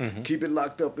understand? Keep it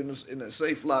locked up in a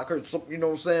safe locker. You know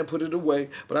what I'm saying? Put it away.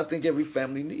 But I think every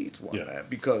family needs one, man,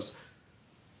 because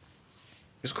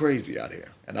it's crazy out here,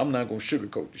 and I'm not gonna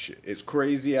sugarcoat the shit. It's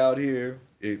crazy out here.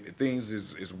 Things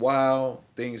is wild.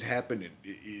 Things happen.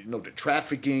 You know, the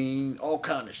trafficking, all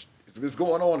kind of shit. It's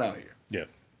going on out here. Yeah.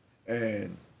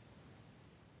 And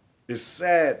it's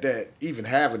sad that even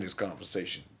having this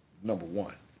conversation, number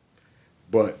one.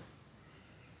 But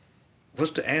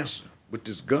what's the answer with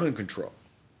this gun control?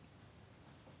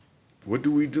 What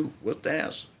do we do? What's the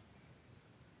answer?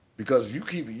 Because you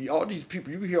keep all these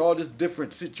people, you hear all these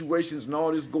different situations and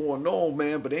all this going on,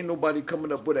 man, but ain't nobody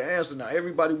coming up with an answer. Now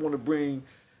everybody want to bring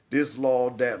this law,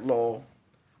 that law.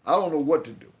 I don't know what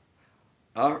to do.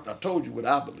 I told you what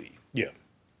I believe. Yeah.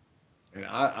 And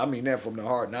I mean that from the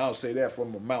heart, and I'll say that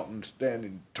from a mountain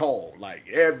standing tall. Like,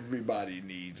 everybody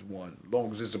needs one, as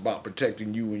long as it's about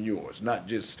protecting you and yours, not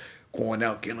just going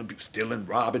out, killing people, stealing,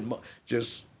 robbing,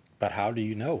 just... But how do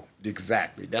you know?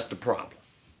 Exactly, that's the problem.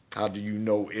 How do you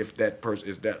know if that person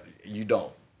is that? You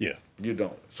don't. Yeah. You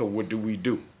don't. So what do we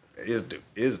do? Is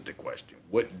the question.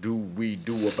 What do we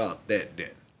do about that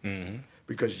then?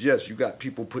 Because, yes, you got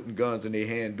people putting guns in their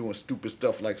hand doing stupid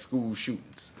stuff like school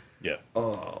shootings. Yeah.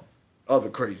 Other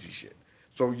crazy shit.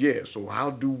 So yeah, so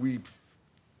how do we?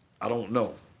 I don't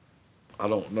know,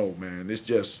 man. It's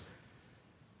just,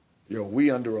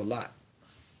 we under a lot.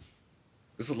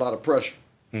 It's a lot of pressure.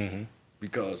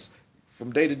 Because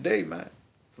from day to day, man,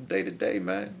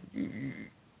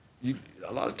 you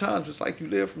a lot of times it's like you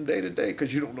live from day to day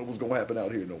because you don't know what's gonna happen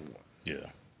out here no more. Yeah.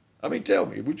 I mean, tell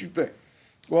me, what you think?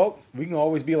 Well, we can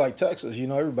always be like Texas. You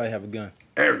know, everybody have a gun.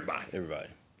 Everybody.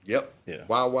 Yep. Yeah.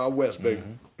 Wild Wild West, baby.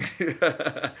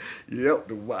 Yep,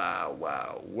 the Wild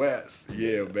Wild West.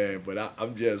 Yeah, man. But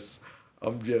I'm just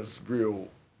real.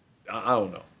 I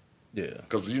don't know. Yeah.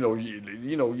 Because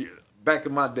back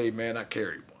in my day, man, I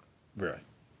carried one Right.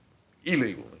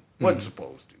 illegally. Wasn't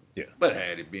supposed to. Yeah. But I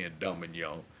had it being dumb and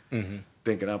young,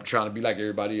 thinking I'm trying to be like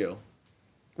everybody else.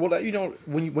 Well,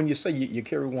 when you say you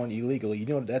carry one illegally,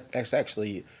 that's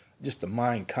actually just a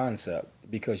mind concept,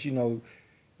 because you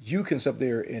can sit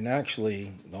there and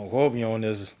actually, don't quote me on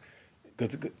this,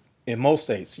 because in most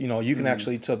states, you can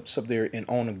actually sit there and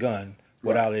own a gun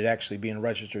without it actually being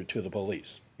registered to the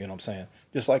police. You know what I'm saying?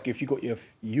 Just like if you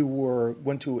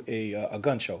went to a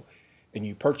gun show and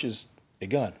you purchased a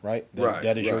gun, right?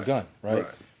 That is your gun, right?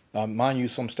 Mind you,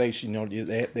 some states,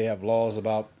 they have laws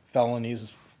about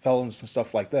felons and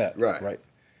stuff like that, right?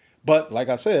 But like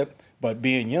I said,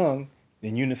 being young,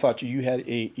 and you thought you had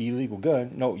a illegal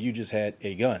gun. No, you just had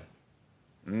a gun.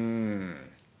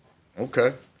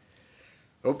 Okay,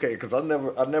 because I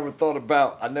never thought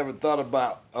about that.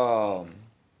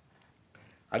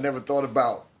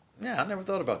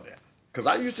 Because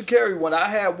I used to carry one. I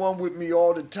had one with me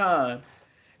all the time,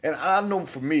 and I know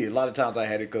for me, a lot of times I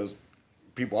had it because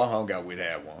people I hung out with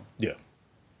had one. Yeah.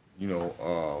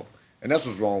 And that's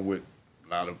what's wrong with a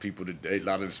lot of people today.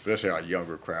 Especially our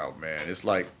younger crowd, man. It's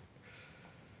like,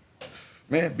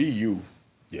 man, be you.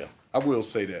 Yeah. I will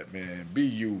say that, man. Be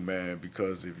you, man.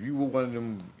 Because if you were one of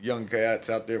them young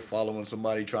cats out there following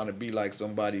somebody, trying to be like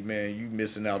somebody, man, you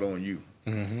missing out on you.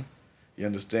 You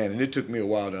understand? And it took me a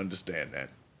while to understand that.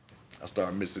 I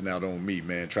started missing out on me,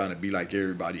 man, trying to be like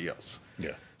everybody else.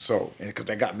 Yeah. So, and because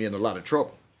that got me in a lot of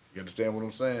trouble. You understand what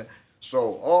I'm saying?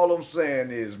 So all I'm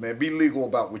saying is, man, be legal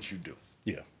about what you do.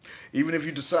 Yeah. Even if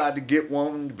you decide to get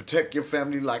one to protect your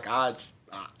family, like I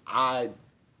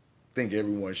think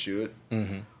everyone should,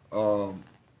 do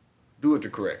it the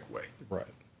correct way. Right.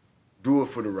 Do it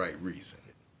for the right reason.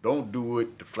 Don't do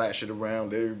it to flash it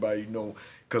around, let everybody know.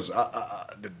 Because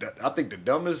I think the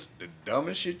dumbest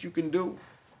shit you can do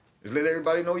is let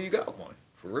everybody know you got one.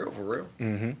 For real.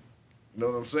 You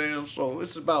know what I'm saying? So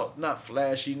it's about not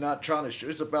flashy, not trying to show.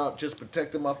 It's about just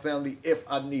protecting my family if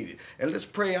I need it. And let's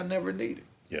pray I never need it.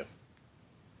 Yeah.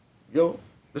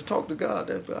 Let's talk to God.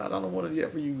 God, I don't want to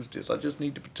ever use this. I just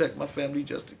need to protect my family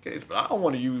just in case. But I don't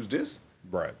want to use this.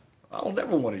 Right. I don't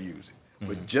never want to use it.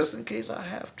 But just in case I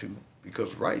have to,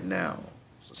 because right now,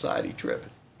 society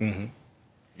tripping. You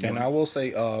And I will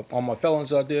say, all my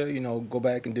felons out there, go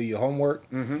back and do your homework.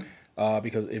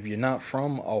 Because if you're not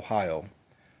from Ohio,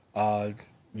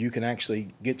 you can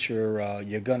actually get your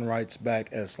gun rights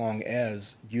back as long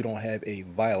as you don't have a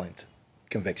violent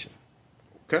conviction.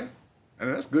 Okay,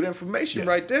 and that's good information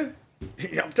right there.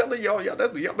 I'm telling y'all, y'all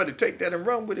better take that and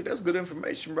run with it. That's good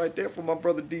information right there for my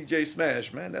brother DJ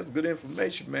Smash, man. That's good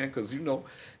information, man, because,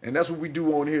 and that's what we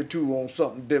do on here, too, on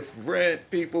something different.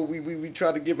 People, we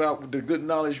try to give out the good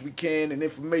knowledge we can and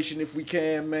information if we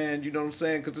can, man. You know what I'm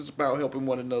saying? Because it's about helping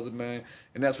one another, man.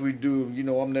 And that's what we do.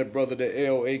 I'm that brother, the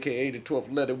L, a.k.a. the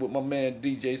 12th letter, with my man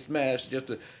DJ Smash, just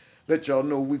to let y'all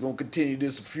know we're going to continue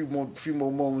this a few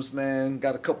more moments, man.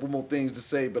 Got a couple more things to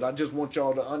say, but I just want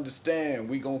y'all to understand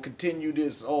we're going to continue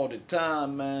this all the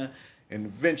time, man. And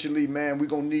eventually, man, we're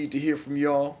going to need to hear from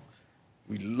y'all.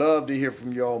 We love to hear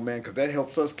from y'all, man, because that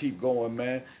helps us keep going,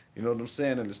 man. You know what I'm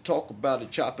saying? And let's talk about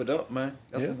it, chop it up, man.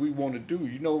 That's what we want to do.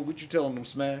 You know what you telling them,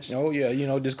 Smash? Oh, yeah.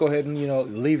 Just go ahead and,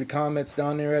 leave your comments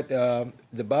down there at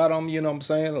the bottom, you know what I'm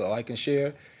saying? Like and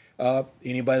share.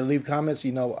 Anybody leave comments,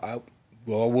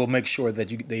 we'll make sure that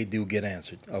they do get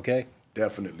answered, okay?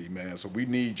 Definitely, man. So we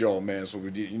need y'all, man. So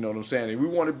you know what I'm saying? And we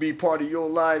want to be part of your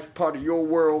life, part of your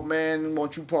world, man. We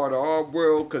want you part of our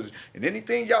world, and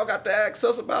anything y'all got to ask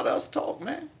us about us, talk,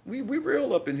 man. We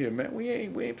real up in here, man. We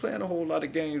ain't playing a whole lot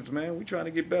of games, man. We trying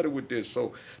to get better with this.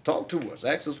 So talk to us,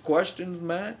 ask us questions,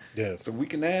 man. Yeah. So we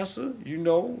can answer,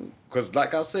 because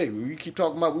like I say, we keep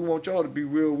talking about we want y'all to be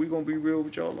real. We gonna be real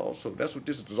with y'all also. That's what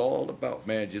this is all about,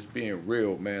 man. Just being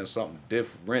real, man. Something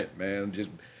different, man. Just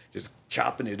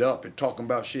chopping it up and talking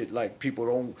about shit like people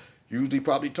don't usually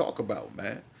probably talk about,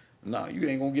 man. Nah, you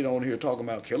ain't gonna get on here talking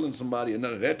about killing somebody or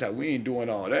none of that type. We ain't doing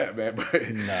all that, man. But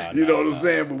you know what I'm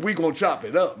saying? But we gonna chop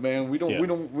it up, man.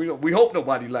 We hope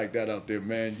nobody like that out there,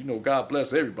 man. God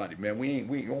bless everybody, man. We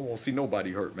don't want to see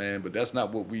nobody hurt, man. But that's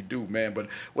not what we do, man. But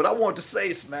what I want to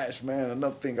say, Smash, man,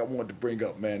 another thing I wanted to bring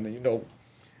up, man,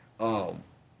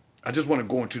 I just want to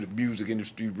go into the music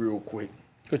industry real quick.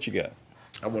 What you got?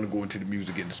 I want to go into the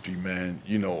music industry, man.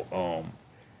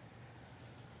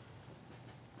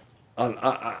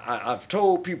 I've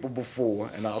told people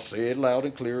before, and I'll say it loud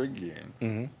and clear again.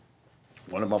 Mm-hmm.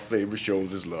 One of my favorite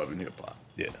shows is Love and Hip Hop.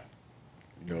 Yeah.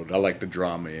 I like the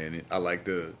drama in it. I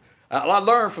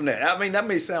learned from that. I mean, that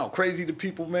may sound crazy to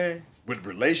people, man, with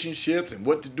relationships and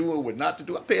what to do and what not to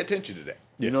do. I pay attention to that.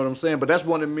 Yeah. You know what I'm saying? But that's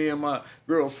one of me and my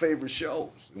girl's favorite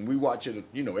shows. And we watch it,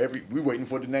 we waiting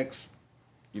for the next,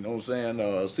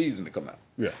 season to come out.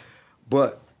 Yeah.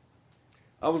 But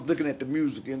I was looking at the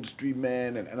music industry,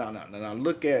 man, and I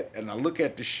look at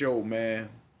the show, man,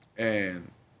 and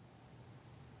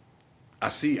I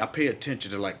pay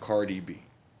attention to like Cardi B.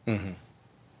 Mm-hmm.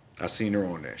 I seen her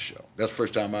on that show. That's the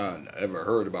first time I ever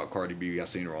heard about Cardi B. I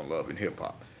seen her on Love and Hip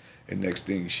Hop, and next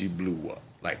thing she blew up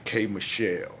like K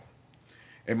Michelle.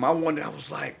 And my wonder, I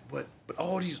was like, but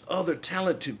all these other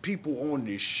talented people on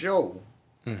this show.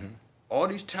 Mm-hmm. All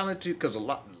these talented, because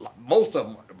most of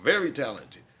them are very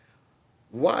talented.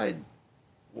 Why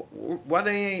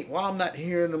I'm not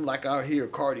hearing them like I hear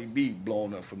Cardi B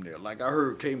blowing up from there, like I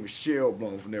heard K Michelle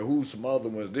blowing from there. Who's some other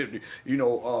ones?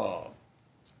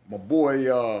 My boy,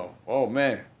 Ja,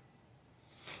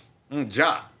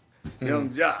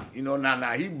 Young Ja.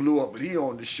 Now he blew up, but he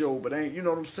on the show, but ain't. You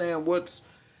know what I'm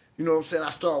saying? I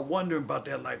start wondering about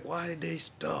that. Like, why did they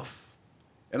stuff?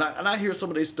 And I hear some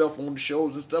of their stuff on the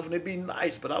shows and stuff, and it be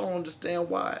nice, but I don't understand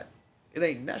why it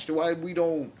ain't natural. Why we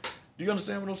don't? Do you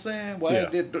understand what I'm saying? Why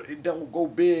it don't go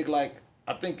big like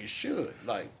I think it should?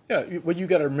 Like, yeah, what you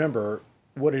got to remember,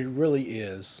 what it really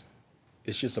is,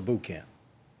 it's just a boot camp.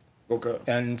 Okay.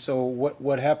 And so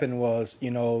what happened was,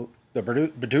 the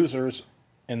producers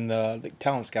and the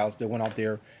talent scouts that went out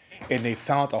there, and they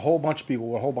found a whole bunch of people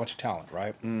with a whole bunch of talent,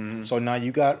 right? Mm-hmm. So now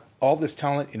you got all this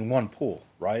talent in one pool,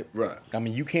 right? Right. I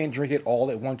mean, you can't drink it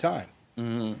all at one time.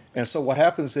 Mm-hmm. And so what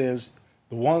happens is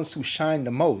the ones who shine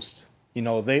the most,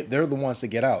 they're the ones that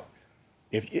get out.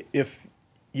 If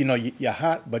you're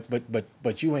hot,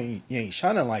 but you ain't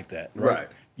shining like that, right?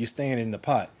 You're staying in the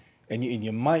pot, and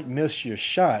you might miss your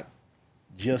shot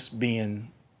just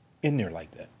being in there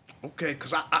like that. Okay,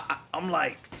 because I'm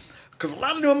like, because a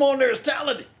lot of them on there is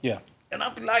talented. Yeah. And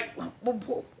I'll be like,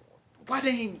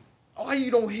 why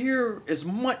you don't hear as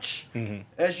much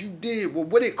as you did? Well,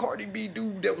 what did Cardi B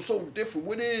do that was so different?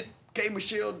 What did K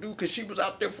Michelle do? Because she was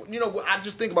out there for, I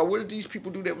just think about what did these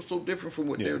people do that was so different from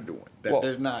what they're doing?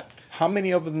 They're not. How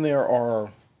many of them there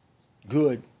are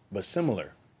good but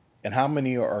similar? And how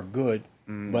many are good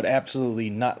but absolutely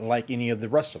not like any of the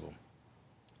rest of them?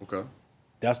 Okay.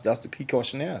 That's the key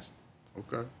question to ask.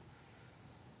 Okay.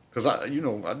 Cause I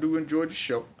do enjoy the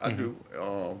show. I do.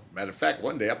 Matter of fact,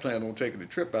 one day I plan on taking a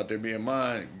trip out there, me and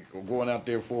mine, going out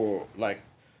there for like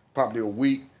probably a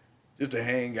week, just to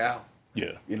hang out.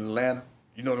 Yeah. In Atlanta.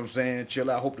 You know what I'm saying? Chill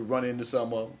out. Hope to run into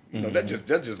some of them. That's just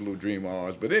a little dream of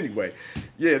ours. But anyway,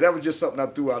 yeah, that was just something I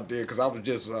threw out there because I was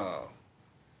just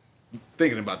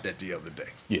thinking about that the other day.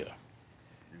 Yeah.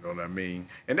 You know what I mean?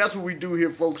 And that's what we do here,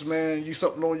 folks, man. You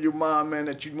something on your mind, man,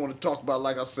 that you want to talk about.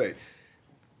 Like I say,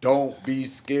 don't be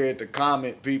scared to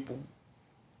comment, people.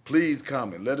 Please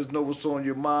comment. Let us know what's on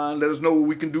your mind. Let us know what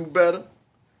we can do better.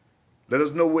 Let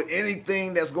us know what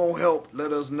anything that's going to help.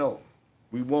 Let us know.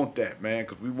 We want that, man,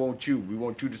 because we want you. We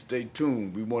want you to stay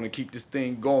tuned. We want to keep this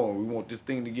thing going. We want this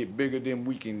thing to get bigger than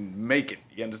we can make it.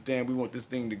 You understand? We want this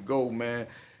thing to go, man,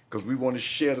 because we want to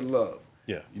share the love.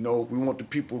 Yeah. We want the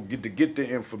people to get the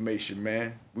information,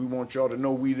 man. We want y'all to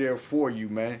know we there for you,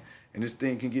 man. And this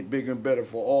thing can get bigger and better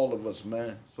for all of us,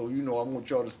 man. So, I want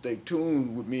y'all to stay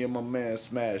tuned with me and my man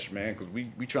Smash, man, because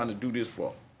we trying to do this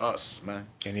for us, man.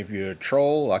 And if you're a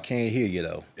troll, I can't hear you,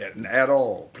 though. At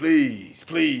all. Please,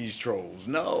 trolls.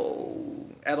 No.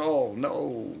 At all.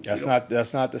 No. That's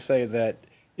not to say that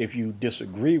if you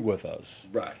disagree with us,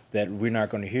 right, that we're not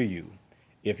going to hear you.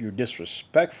 If you're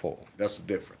disrespectful, that's the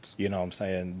difference. You know what I'm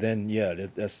saying? Then yeah,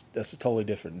 that's a totally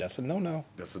different. That's a no.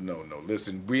 That's a no.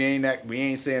 Listen, we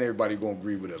ain't saying everybody gonna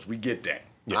agree with us. We get that.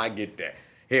 Yeah. I get that.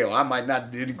 Hell, I might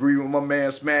not agree with my man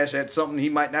Smash at something. He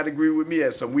might not agree with me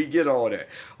at something. We get all that.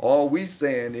 All we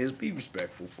saying is be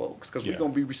respectful, folks, because we're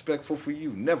going to be respectful for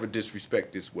you. Never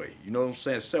disrespect this way. You know what I'm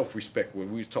saying? Self-respect, what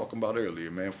we was talking about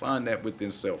earlier, man. Find that within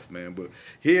self, man. But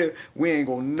here, we ain't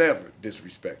going to never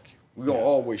disrespect you. We're going to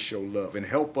always show love and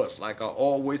help us. Like I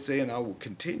always say, and I will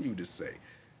continue to say,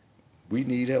 we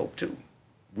need help, too.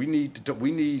 We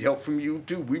need help from you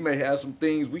too. We may have some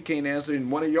things we can't answer, and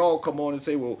one of y'all come on and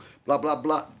say, "Well, blah blah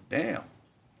blah." Damn.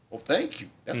 Well, thank you.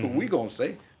 That's what we gonna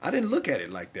say. I didn't look at it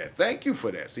like that. Thank you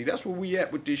for that. See, that's where we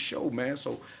at with this show, man.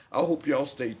 So I hope y'all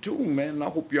stay tuned, man, and I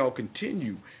hope y'all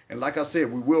continue. And like I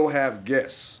said, we will have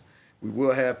guests. We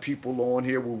will have people on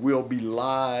here. We will be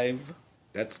live.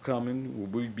 That's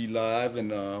coming. We'll be live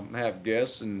and have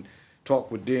guests and talk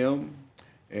with them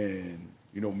and.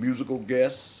 Musical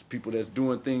guests, people that's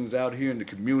doing things out here in the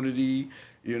community.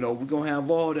 We're going to have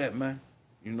all that, man.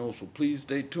 So please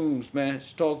stay tuned,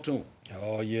 Smash. Talk to them.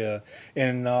 Oh, yeah.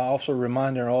 And also a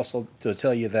reminder also to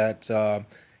tell you that,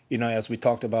 as we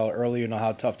talked about earlier,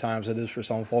 how tough times it is for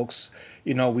some folks.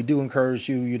 We do encourage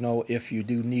you, if you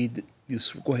do need,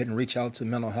 just go ahead and reach out to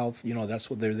mental health. That's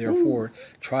what they're there for.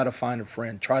 Try to find a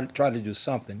friend. Try to do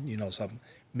something, something.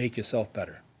 Make yourself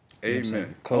better.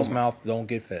 Amen. Closed mouth don't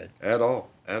get fed. At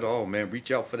all, man.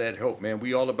 Reach out for that help, man.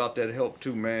 We all about that help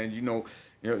too, man.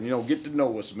 Get to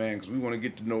know us, man, because we want to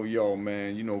get to know y'all,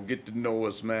 man. Get to know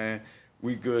us, man.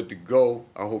 We good to go.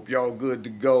 I hope y'all good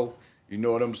to go. You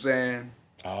know what I'm saying?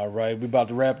 All right, we about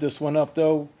to wrap this one up,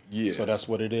 though. Yeah. So that's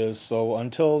what it is. So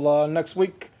until next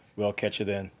week, we'll catch you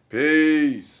then.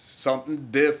 Peace. Something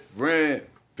different.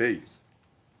 Peace.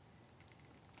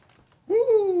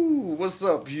 Woo! What's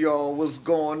up, y'all? What's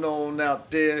going on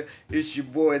out there? It's your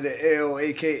boy, the L,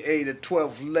 a.k.a. the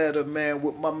 12th letter, man,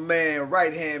 with my man,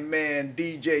 right-hand man,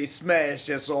 DJ Smash,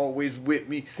 that's always with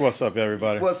me. What's up,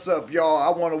 everybody? What's up, y'all? I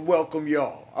want to welcome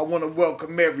y'all. I want to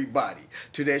welcome everybody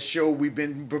to that show we've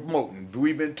been promoting,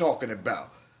 we've been talking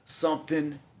about.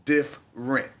 Something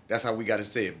different. That's how we got to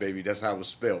say it, baby. That's how it's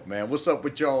spelled, man. What's up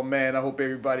with y'all, man? I hope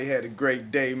everybody had a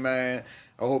great day, man.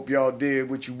 I hope y'all did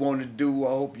what you wanted to do. I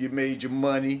hope you made your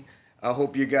money. I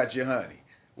hope you got your honey.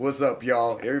 What's up,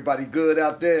 y'all? Everybody good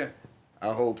out there?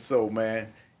 I hope so,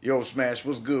 man. Yo, Smash,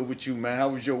 what's good with you, man? How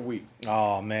was your week?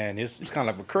 Oh, man, it's kind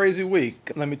of a crazy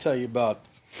week. Let me tell you about.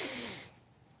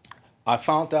 I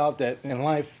found out that in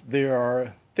life there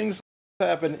are things that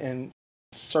happen in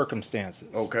circumstances.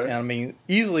 Okay. And I mean,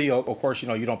 easily, of course,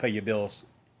 you don't pay your bills,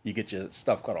 you get your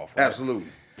stuff cut off. Right? Absolutely.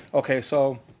 Okay,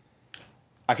 so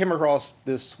I came across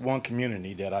this one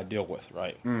community that I deal with,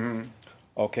 right? Mm-hmm.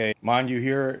 Okay, mind you,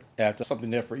 here at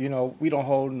Something Different, we don't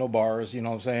hold no bars, you know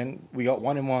what I'm saying? We got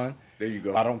 1-on-1. There you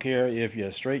go. I don't care if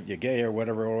you're straight, you're gay, or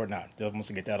whatever, or not. Just wants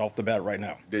to get that off the bat right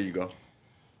now. There you go.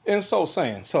 And so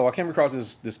I came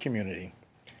across this community,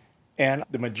 and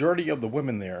the majority of the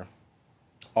women there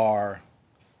are,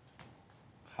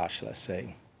 how should I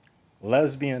say,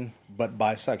 lesbian but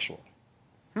bisexual.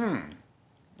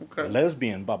 Okay.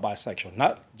 Lesbian but bisexual.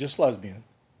 Not just lesbian,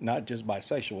 not just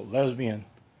bisexual, lesbian.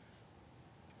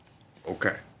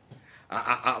 Okay.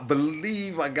 I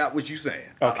believe I got what you're saying.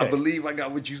 Okay. I believe I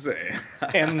got what you're saying.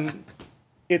 And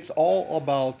it's all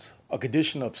about a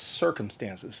condition of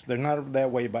circumstances. They're not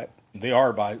that way they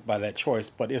are by that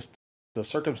choice, but it's the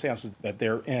circumstances that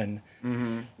they're in,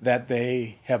 that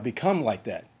they have become like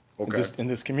that Okay. in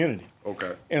this community.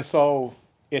 Okay. And so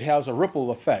it has a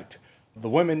ripple effect. The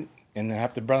women, and I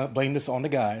have to blame this on the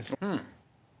guys.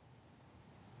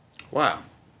 Wow.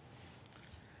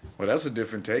 Well, that's a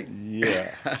different take.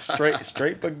 Yeah,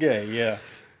 straight but gay. Yeah,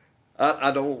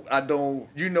 I don't,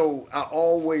 I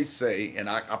always say, and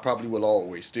I probably will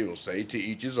always still say, to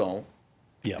each his own.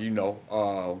 yeah,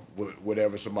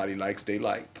 Whatever somebody likes, they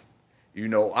like.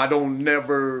 I don't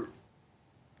never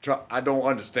try, I don't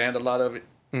understand a lot of it.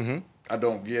 mm-hmm. I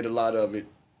don't get a lot of it,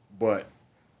 but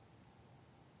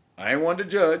I ain't one to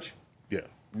judge. Yeah,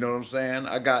 You know what I'm saying?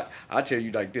 I tell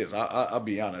you like this. I'll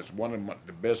be honest. One of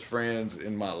the best friends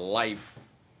in my life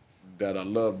that I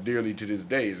love dearly to this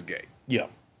day is gay. yeah,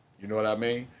 You know what I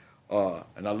mean?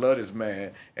 And I love this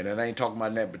man, and I ain't talking about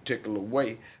in that particular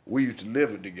way. We used to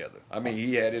live together. I mean,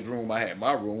 he had his room, I had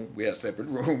my room. We had separate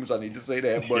rooms, I need to say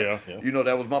that. But, Yeah.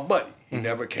 that was my buddy. He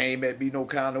never came at me no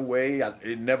kind of way.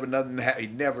 He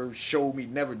never showed me,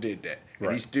 never did that. And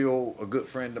Right. he's still a good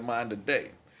friend of mine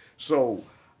today. So,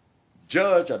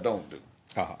 judge, I don't do.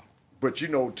 uh-huh. But,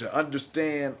 to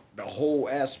understand the whole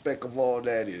aspect of all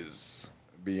that is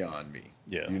beyond me.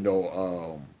 Yeah.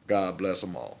 God bless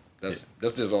them all. That's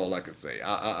just all I can say.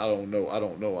 I don't know. I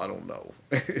don't know.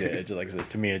 Yeah, it's just, like I said,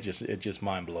 to me, it's just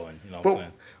mind blowing. You know what I'm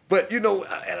saying? But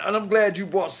and I'm glad you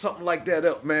brought something like that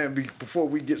up, man. Before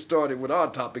we get started with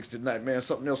our topics tonight, man,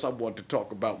 something else I wanted to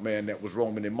talk about, man, that was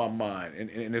roaming in my mind,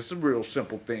 and it's a real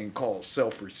simple thing called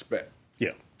self-respect.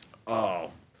 Yeah,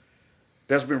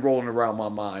 That's been rolling around my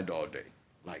mind all day,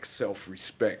 like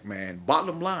self-respect, man.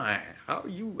 Bottom line, how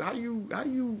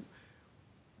you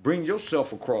bring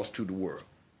yourself across to the world?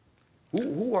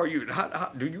 Who are you?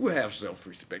 How do you have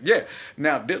self-respect? Yeah.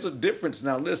 Now, there's a difference.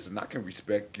 Now, listen, I can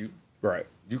respect you. right.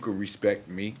 You can respect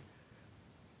me.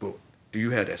 But do you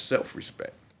have that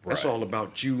self-respect? That's Right. all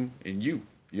about you and you.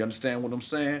 You understand what I'm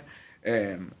saying?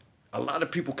 And a lot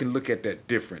of people can look at that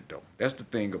different, though. That's the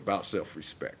thing about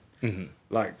self-respect.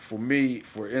 Like, for me,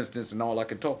 for instance, and all I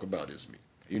can talk about is me.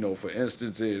 For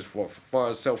instance, is for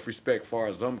far as self-respect, far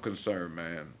as I'm concerned,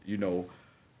 man,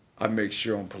 I make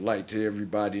sure I'm polite to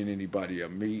everybody and anybody I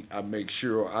meet. I make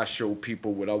sure I show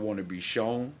people what I want to be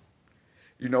shown.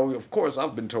 Of course,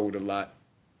 I've been told a lot.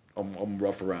 I'm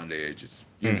rough around the edges.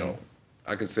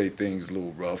 I can say things a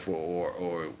little rough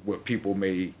or what people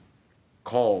may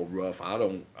call rough. I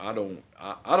don't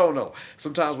know.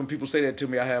 Sometimes when people say that to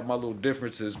me, I have my little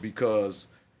differences because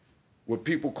what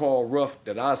people call rough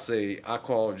that I say, I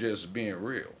call just being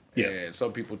real. Yeah. And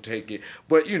some people take it.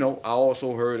 But, I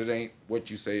also heard it ain't what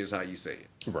you say is how you say it.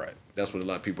 Right. That's what a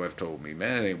lot of people have told me.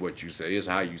 Man, it ain't what you say. It's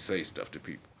how you say stuff to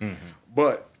people.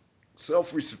 But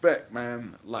self-respect,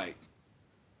 man, like,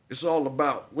 it's all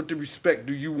about what the respect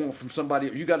do you want from somebody.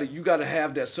 You gotta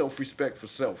have that self-respect for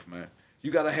self, man.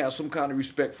 You gotta have some kind of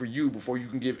respect for you before you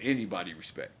can give anybody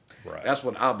respect. Right. That's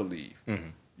what I believe.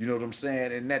 You know what I'm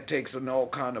saying? And that takes in all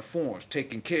kind of forms.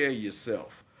 Taking care of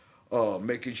yourself.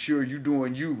 Making sure you're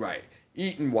doing you right,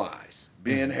 eating wise,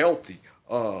 being healthy.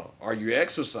 Are you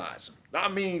exercising? I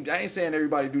mean, I ain't saying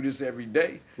everybody do this every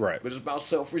day, Right. but it's about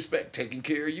self-respect, taking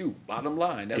care of you. Bottom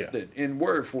line, that's the end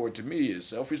word for it to me is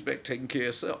self-respect, taking care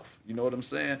of self. You know what I'm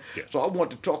saying? Yeah. So I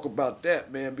want to talk about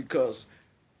that, man, because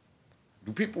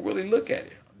do people really look at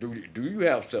it? Do you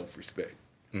have self-respect?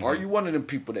 Are you one of them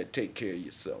people that take care of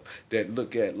yourself, that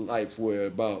look at life where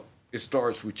it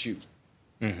starts with you?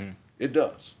 It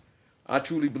does. I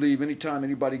truly believe anytime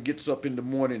anybody gets up in the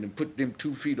morning and put them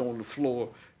 2 feet on the floor,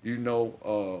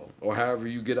 or however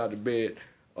you get out of bed,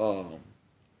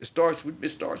 it starts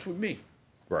with me.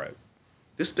 Right.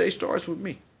 This day starts with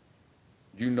me.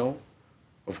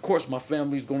 Of course, my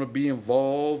family's gonna be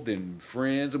involved and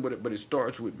friends, but it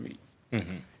starts with me.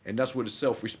 And that's where the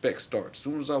self-respect starts. As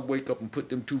soon as I wake up and put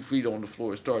them 2 feet on the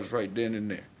floor, it starts right then and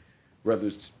there. Whether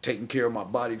it's taking care of my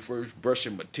body first,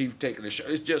 brushing my teeth, taking a shower,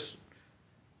 it's just.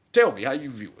 Tell me how you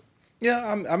view it.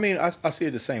 Yeah, I mean, I see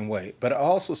it the same way, but I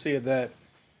also see that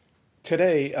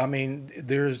today, I mean,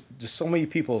 there's just so many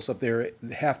people up there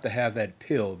have to have that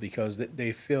pill because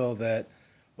they feel that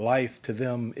life to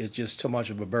them is just too much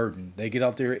of a burden. They get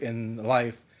out there in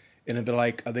life, and it'll be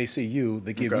like they see you,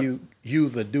 they give you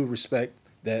the due respect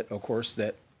that, of course,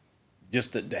 that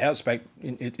just the respect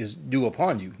it is due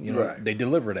upon you. Right. They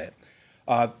deliver that.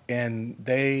 And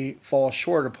they fall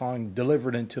short upon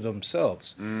delivering it to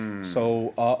themselves.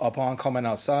 So upon coming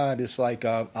outside, it's like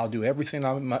I'll do everything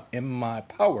in my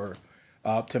power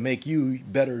to make you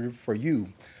better for you.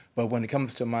 But when it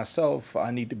comes to myself,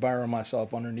 I need to bury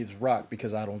myself underneath this rock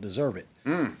because I don't deserve it.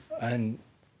 And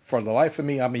for the life of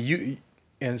me, I mean, you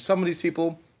and some of these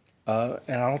people, and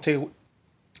I don't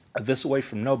this away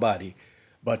from nobody,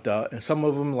 but and some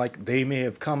of them, like, they may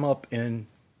have come up in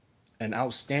an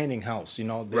outstanding house. You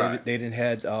know, Right. they didn't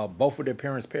had both of their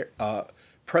parents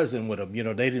present with them. You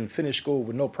know, they didn't finish school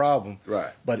with no problem.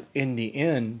 Right. But in the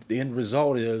end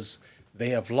result is they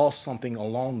have lost something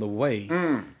along the way.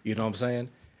 You know what I'm saying?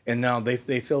 And now they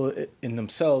feel it in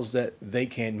themselves that they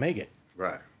can't make it.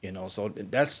 Right. You know, so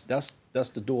that's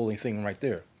the dueling thing right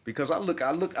there. Because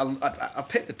I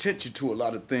pay attention to a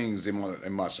lot of things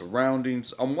in my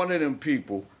surroundings. I'm one of them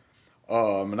people,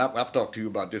 and I've talked to you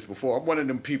about this before. I'm one of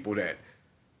them people that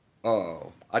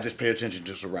I just pay attention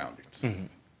to surroundings.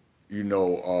 You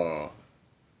know,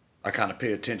 I kind of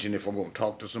pay attention if I'm going to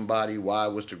talk to somebody, why,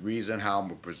 what's the reason, how I'm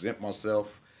going to present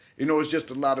myself. You know, it's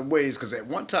just a lot of ways. Because at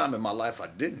one time in my life, I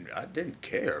didn't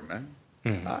care, man.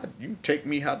 You take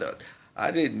me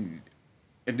I didn't.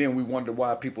 And then we wonder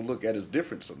why people look at us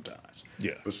different sometimes.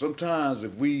 Yeah. But sometimes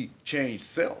if we change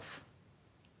self,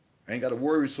 I ain't got to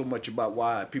worry so much about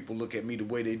why people look at me the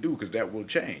way they do, because that will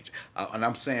change. And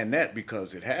I'm saying that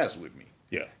because it has with me.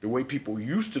 Yeah. The way people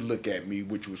used to look at me,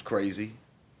 which was crazy,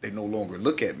 they no longer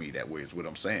look at me that way, is what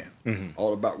I'm saying.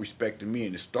 All about respecting me,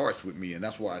 and it starts with me. And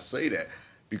that's why I say that,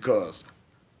 because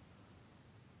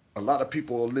a lot of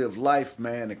people will live life,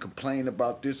 man, and complain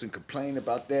about this and complain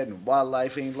about that, and why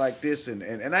life ain't like this. And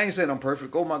I ain't saying I'm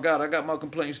perfect. Oh my God, I got my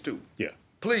complaints too. Yeah.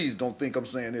 Please don't think I'm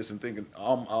saying this and thinking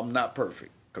I'm not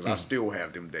perfect, because I still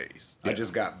have them days. I Yeah.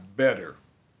 just got better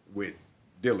with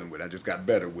dealing with it. I just got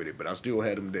better with it, but I still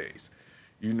had them days.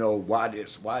 You know, why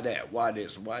this, why that, why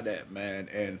this, why that, man.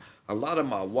 And a lot of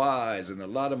my whys and a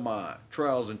lot of my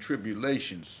trials and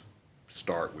tribulations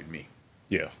start with me.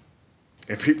 Yeah.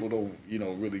 And people don't,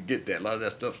 really get that. A lot of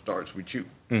that stuff starts with you.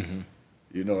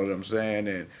 You know what I'm saying?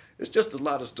 And it's just a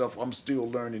lot of stuff I'm still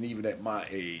learning, even at my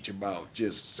age, about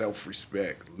just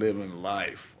self-respect, living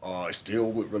life,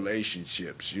 still with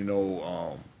relationships,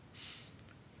 my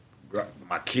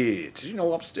kids.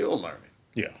 I'm still learning.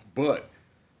 Yeah. But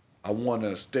I want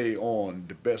to stay on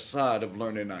the best side of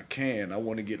learning I can. I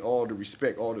want to get all the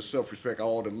respect, all the self-respect,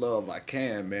 all the love I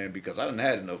can, man, because I done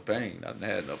had enough pain. I done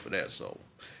had enough of that. So,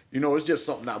 it's just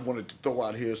something I wanted to throw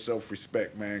out here,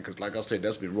 self-respect, man, because like I said,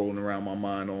 that's been rolling around my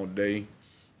mind all day.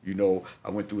 I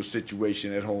went through a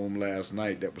situation at home last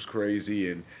night that was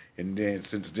crazy, and then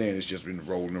since then it's just been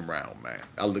rolling around, man.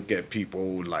 I look at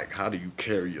people like, how do you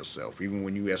carry yourself, even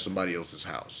when you at somebody else's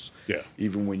house? Yeah.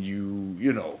 Even when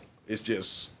it's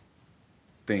just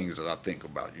things that I think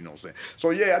about, you know what I'm saying?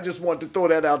 So yeah, I just wanted to throw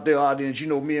that out there, audience.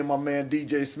 Me and my man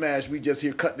DJ Smash, we just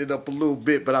here cutting it up a little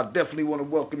bit, but I definitely want to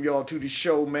welcome y'all to the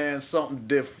show, man. Something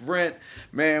different,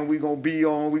 man. We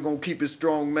gonna keep it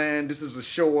strong, man. This is a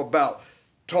show about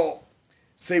talk,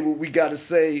 say what we gotta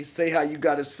say how you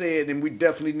gotta say it, and we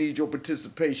definitely need your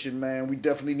participation, man. We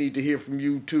definitely need to hear from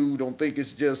you too. Don't think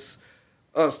it's just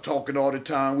us talking all the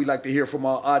time. We like to hear from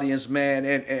our audience, man,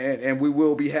 and we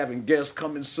will be having guests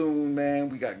coming soon, man.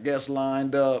 We got guests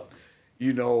lined up,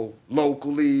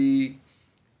 locally.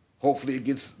 Hopefully it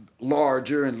gets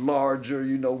larger and larger.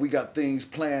 We got things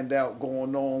planned out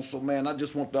going on. So, man, I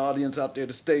just want the audience out there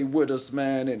to stay with us,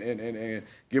 man, and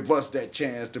give us that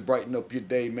chance to brighten up your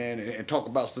day, man, and talk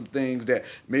about some things that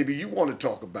maybe you want to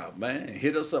talk about, man.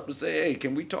 Hit us up and say, hey,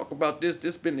 can we talk about this?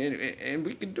 And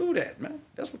we can do that, man.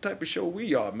 That's what type of show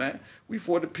we are, man. We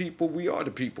for the people. We are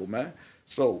the people, man.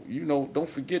 So, don't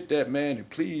forget that, man, and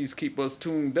please keep us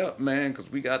tuned up, man,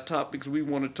 because we got topics we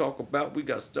want to talk about. We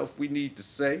got stuff we need to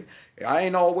say. I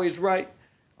ain't always right.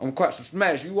 I'm quite some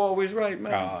Smash. You always right,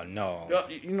 man? Oh, no.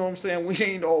 You know what I'm saying? We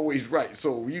ain't always right.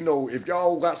 So, if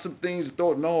y'all got some things to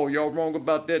thought, no, y'all wrong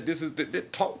about that,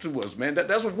 talk to us, man.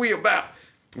 That's what we about.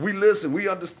 We listen, we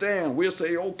understand. We'll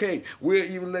say, okay, we'll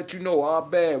even let you know our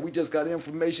bad. We just got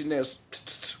information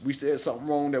we said something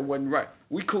wrong that wasn't right.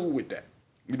 We cool with that.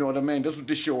 You know what I mean? That's what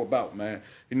this show about, man.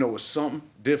 It's something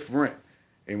different.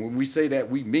 And when we say that,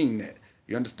 we mean that.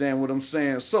 You understand what I'm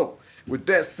saying? So, with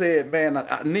that said, man,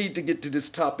 I need to get to this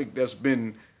topic that's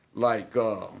been, like,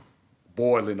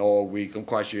 boiling all week. I'm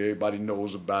quite sure everybody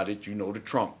knows about it. The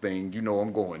Trump thing.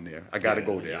 I'm going there. I got to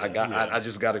go there. I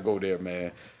just got to go there,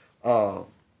 man.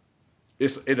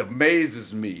 It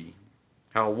amazes me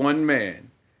how one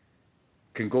man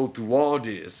can go through all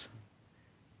this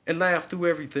and laugh through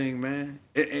everything, man,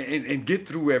 and get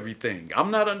through everything. I'm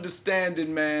not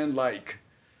understanding, man, like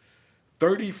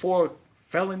 34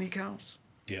 felony counts.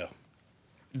 Yeah.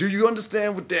 Do you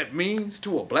understand what that means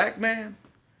to a black man?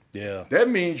 Yeah. That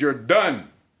means you're done.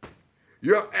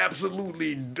 You're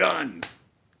absolutely done.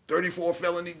 34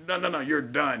 felony, no, you're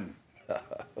done.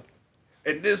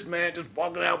 And this man just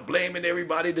walking out blaming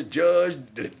everybody, the judge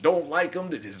that don't like him,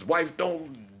 that his wife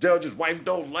don't judge's wife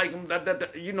don't like him.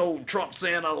 You know, Trump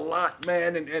saying a lot,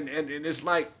 man, and it's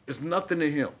like it's nothing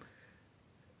to him.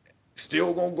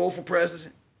 Still gonna go for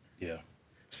president. Yeah.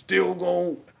 Still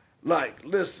gonna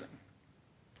listen.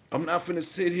 I'm not finna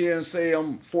sit here and say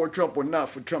I'm for Trump or not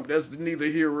for Trump. That's neither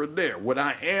here or there. What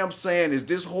I am saying is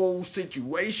this whole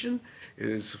situation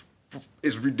is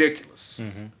ridiculous.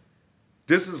 Mm-hmm.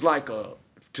 This is like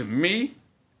to me,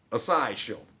 a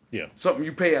sideshow. Yeah. Something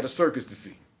you pay at a circus to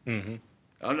see. Mm-hmm.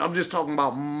 I'm just talking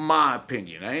about my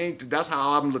opinion. That's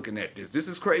how I'm looking at this. This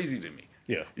is crazy to me.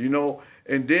 Yeah. You know,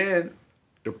 and then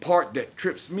the part that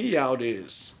trips me out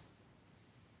is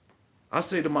I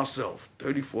say to myself,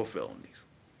 34 felonies.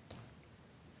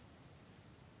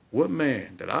 What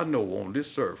man that I know on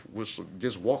this earth would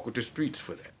just walk with the streets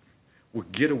for that,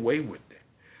 would get away with that,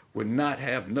 would not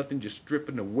have nothing just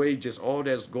stripping away, just all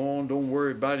that's gone, don't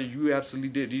worry about it, you absolutely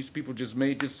did. These people just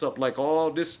made this up, like all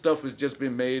this stuff has just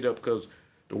been made up because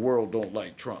the world don't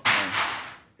like Trump, man.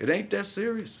 It ain't that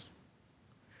serious.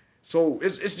 So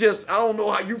it's just, I don't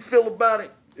know how you feel about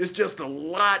it. It's just a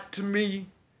lot to me.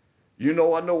 You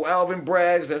know, I know Alvin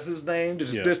Braggs, that's his name, the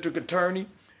district attorney,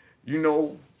 you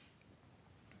know.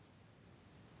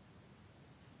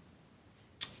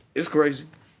 It's crazy.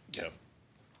 Yeah.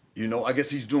 You know, I guess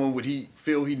he's doing what he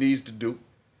feel he needs to do.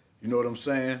 You know what I'm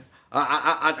saying?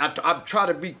 I try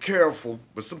to be careful,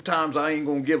 but sometimes I ain't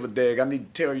gonna give a dag. I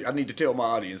need to tell my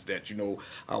audience that, you know,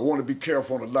 I want to be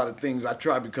careful on a lot of things. I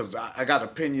try because I got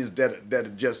opinions that are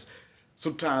just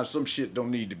sometimes some shit don't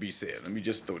need to be said. Let me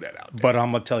just throw that out there. But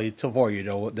I'm gonna tell you, Tavoria,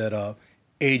 though, that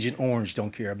Agent Orange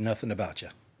don't care nothing about you.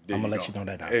 I'm gonna let you know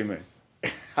that now. Amen.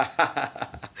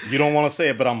 You don't want to say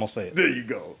it, but I'm gonna say it.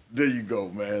 There you go,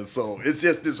 man. So it's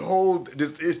just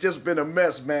it's just been a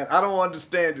mess, man. I don't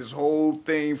understand this whole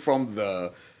thing from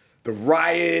the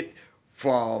riot,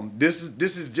 from this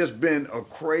has just been a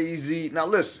crazy. Now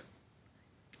listen.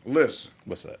 What's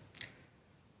that?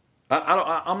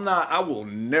 I will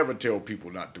never tell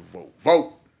people not to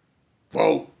vote.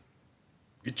 Vote.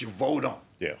 Get your vote on.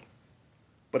 Yeah.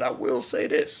 But I will say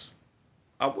this.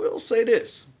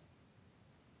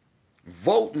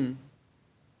 Voting,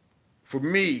 for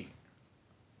me,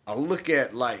 I look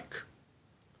at like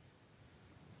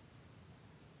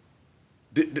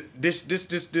this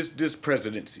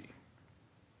presidency.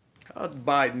 How did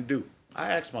Biden do?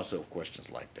 I ask myself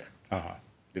questions like that. Uh-huh.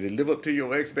 Did it live up to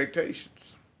your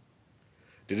expectations?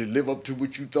 Did it live up to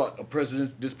what you thought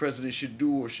this president should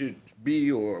do or should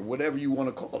be or whatever you want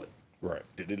to call it? Right.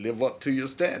 Did it live up to your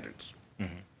standards?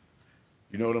 Mm-hmm.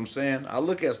 You know what I'm saying? I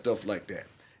look at stuff like that.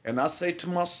 And I say to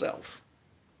myself,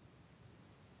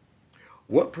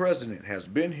 what president has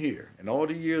been here in all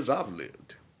the years I've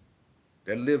lived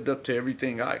that lived up to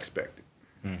everything I expected?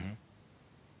 Mm-hmm.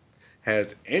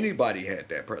 Has anybody had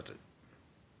that president?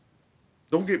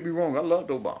 Don't get me wrong, I loved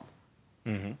Obama.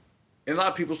 Mm-hmm. And a lot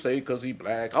of people say because he's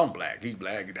black, I'm black, he's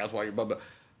black, that's why you're blah, blah.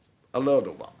 I loved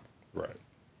Obama. Right.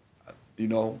 You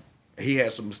know, he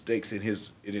had some mistakes in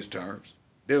his terms.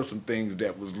 There were some things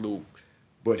that was little,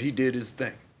 but he did his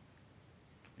thing.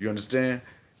 You understand?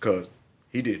 Because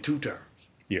he did 2 terms.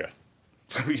 Yeah.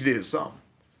 So he did something.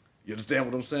 You understand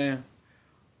what I'm saying?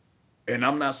 And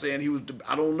I'm not saying he was,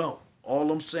 I don't know.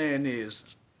 All I'm saying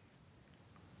is,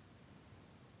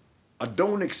 I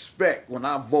don't expect when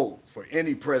I vote for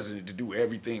any president to do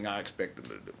everything I expect them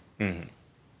to do. Mm-hmm.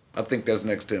 I think that's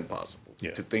next to impossible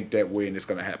to think that way, and it's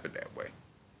going to happen that way.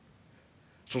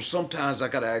 So sometimes I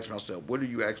got to ask myself, what are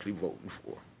you actually voting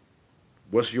for?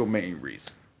 What's your main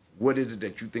reason? What is it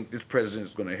that you think this president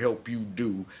is going to help you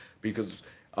do? Because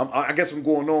I guess I'm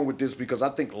going on with this because I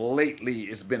think lately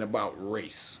it's been about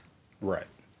race. Right.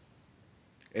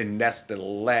 And that's the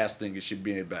last thing it should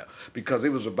be about. Because it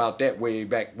was about that way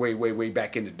back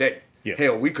in the day. Yeah.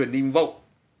 Hell, we couldn't even vote.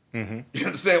 Mm-hmm. You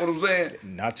understand what I'm saying?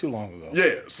 Not too long ago.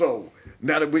 Yeah, so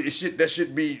now that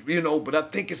should be, you know, but I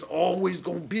think it's always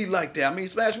going to be like that. I mean,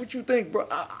 Smash, what you think, bro?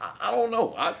 I don't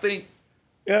know. I think...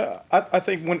 Yeah, I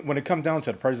think when it comes down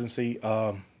to the presidency,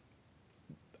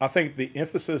 I think the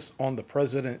emphasis on the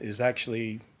president is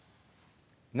actually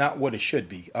not what it should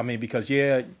be. I mean, because,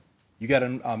 you got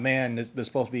a man that's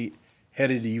supposed to be head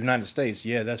of the United States.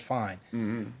 Yeah, that's fine.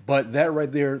 Mm-hmm. But that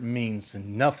right there means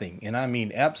nothing, and I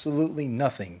mean absolutely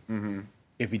nothing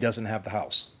if he doesn't have the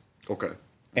House. Okay.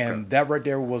 And that right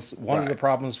there was one of the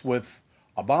problems with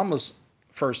Obama's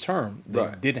first term.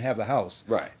 They didn't have the House.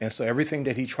 Right. And so everything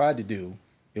that he tried to do,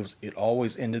 it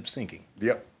always ended up sinking.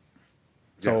 Yep.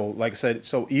 So, like I said,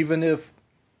 so even if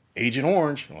Agent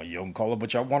Orange, well, you don't call it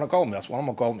what y'all want to call him. That's what I'm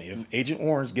going to call him. If Agent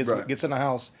Orange gets in the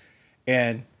House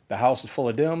and the House is full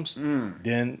of Dems,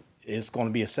 then it's going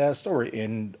to be a sad story.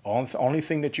 And only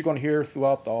thing that you're going to hear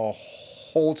throughout the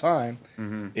whole time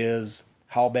is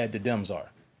how bad the Dems are.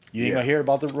 You ain't going to hear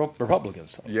about the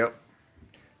Republicans. Yep.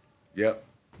 Yep.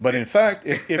 But in fact,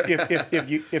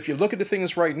 if you look at the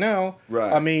things right now,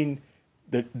 Right. I mean,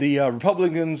 the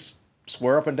Republicans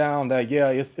swear up and down that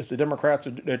it's the Democrats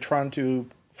they're trying to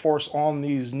force on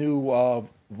these new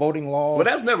voting laws. Well,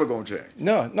 that's never going to change.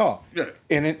 No. Yeah.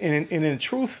 And in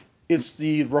truth, it's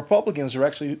the Republicans who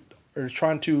actually are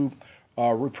trying to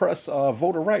repress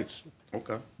voter rights.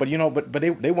 Okay. But they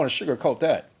want to sugarcoat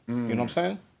that. You know what I'm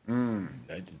saying?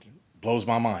 That blows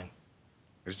my mind.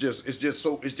 It's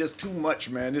just too much,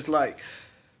 man. It's like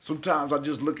sometimes I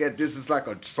just look at this. It's like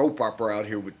a soap opera out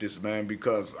here with this, man.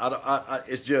 Because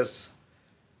it's just,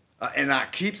 and I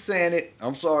keep saying it.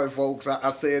 I'm sorry, folks.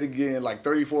 I say it again. Like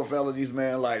 34 felonies,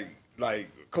 man. Like,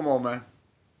 come on, man.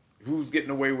 Who's getting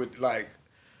away with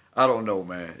I don't know,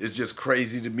 man. It's just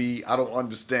crazy to me. I don't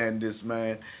understand this,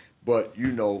 man. But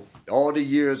all the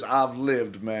years I've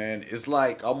lived, man, it's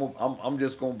like I'm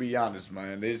just gonna be honest,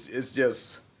 man. It's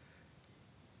just.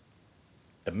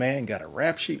 The man got a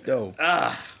rap sheet though.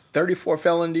 34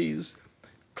 felonies.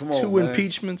 Come on, 2 man.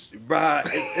 impeachments. Right.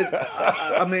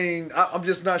 I mean, I'm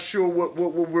just not sure what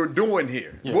we're doing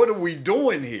here. Yeah. What are we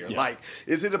doing here? Yeah. Like,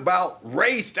 is it about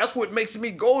race? That's what makes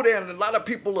me go there. And a lot of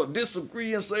people will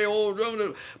disagree and say,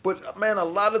 but man, a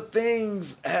lot of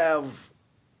things have.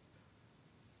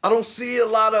 I don't see a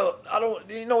lot of.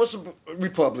 It's a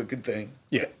Republican thing.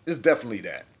 Yeah. It's definitely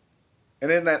that. And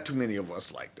there's not too many of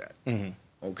us like that. Mm-hmm.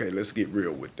 Okay, let's get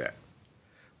real with that.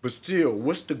 But still,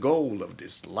 what's the goal of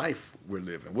this life we're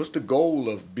living? What's the goal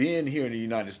of being here in the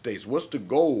United States? What's the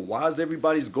goal? Why is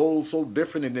everybody's goal so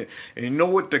different? And you know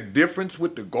what the difference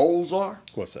with the goals are?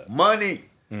 What's that? Money.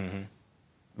 Mm-hmm.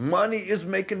 Money is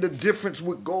making the difference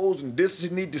with goals, and this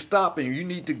you need to stop, and they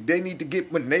need to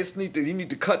get money. You need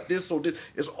to cut this, so this.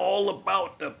 It's all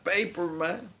about the paper,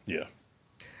 man. Yeah.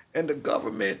 And the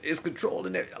government is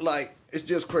controlling it. Like, it's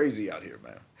just crazy out here,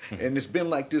 man. And it's been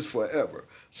like this forever.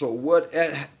 So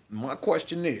my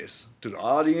question is, to the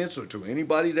audience or to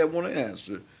anybody that want to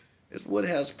answer, is what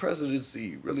has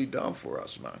presidency really done for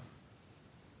us, man?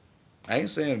 I ain't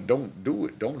saying don't do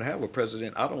it, don't have a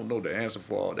president. I don't know the answer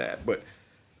for all that. But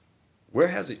where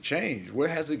has it changed? Where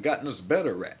has it gotten us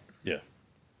better at? Yeah.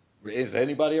 Has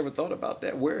anybody ever thought about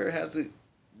that? Where has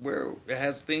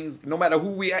things, no matter who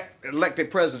we elected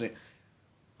president,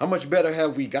 how much better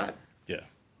have we gotten? Yeah.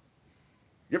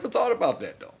 You ever thought about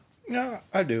that, though? Yeah,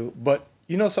 I do. But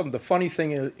something, the funny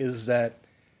thing is that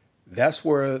that's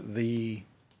where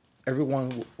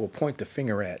everyone will point the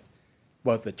finger at.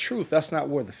 But the truth, that's not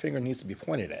where the finger needs to be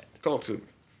pointed at. Talk to me.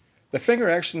 The finger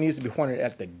actually needs to be pointed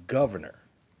at the governor.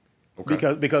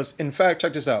 Okay. Because in fact,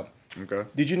 check this out. Okay.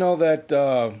 Did you know that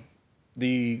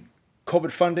the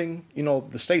COVID funding,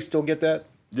 the states still get that?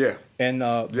 Yeah. And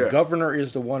the governor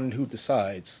is the one who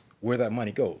decides where that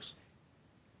money goes.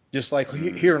 Just like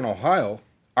here in Ohio,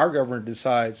 our governor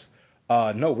decides,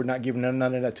 no, we're not giving none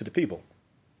of that to the people.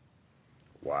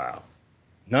 Wow.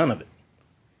 None of it.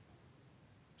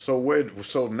 So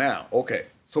now, okay.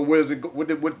 So where's it?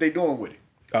 What they doing with it?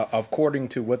 According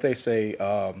to what they say,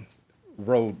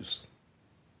 roads.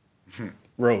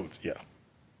 Roads, yeah.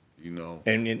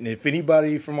 And if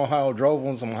anybody from Ohio drove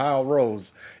on some Ohio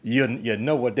roads, you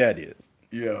know what that is.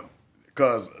 Yeah.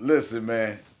 Because, listen,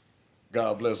 man,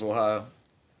 God bless Ohio.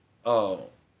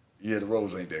 Yeah, the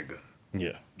roads ain't that good.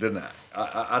 Yeah. They're not.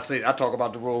 I talk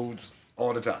about the roads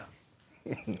all the time.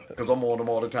 Because I'm on them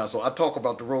all the time. So I talk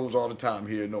about the roads all the time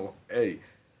here. Hey,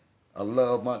 I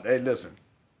love hey, listen,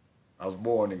 I was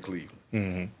born in Cleveland.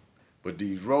 Mm-hmm. But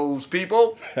these roads,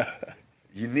 people,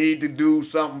 you need to do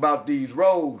something about these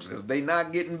roads, because they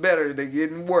not getting better, they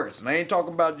getting worse. And I ain't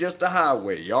talking about just the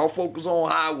highway. Y'all focus on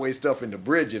highway stuff and the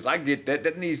bridges. I get that.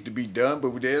 That needs to be done.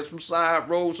 But there's some side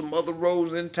roads, some other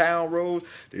roads, in town roads.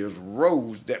 There's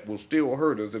roads that will still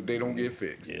hurt us if they don't get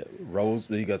fixed. Yeah, roads,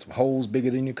 you got some holes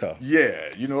bigger than your car. Yeah,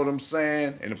 you know what I'm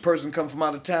saying? And a person come from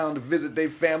out of town to visit their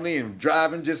family and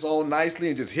driving just all nicely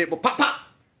and just hit, but pop, pop.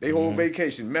 They whole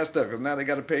vacation messed up because now they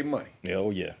got to pay money. Yeah,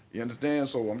 oh yeah. You understand?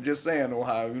 So I'm just saying,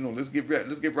 Ohio, let's get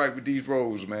right with these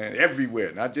roads, man.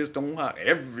 Everywhere, not just Ohio,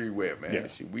 everywhere, man. Yeah.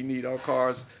 We need our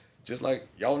cars just like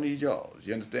y'all need y'all.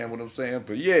 You understand what I'm saying?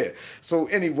 But yeah. So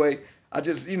anyway, I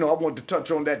just I want to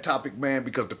touch on that topic, man,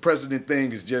 because the president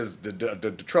thing is just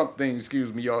the Trump thing.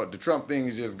 Excuse me, y'all. The Trump thing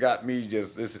has just got me.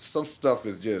 Some stuff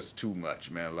is just too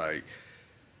much, man. Like.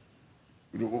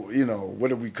 What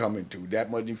are we coming to?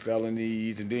 That many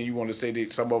felonies, and then you want to say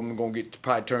that some of them are gonna get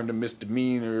probably turned to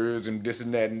misdemeanors and this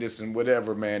and that and this and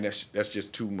whatever, man. That's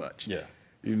just too much. Yeah.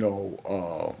 You know, what are we coming to? That many felonies, and then you want to say that some of them are gonna get probably turned to misdemeanors and this and that and this and whatever, man. That's just too much. You know, what are we coming to? That many felonies, and then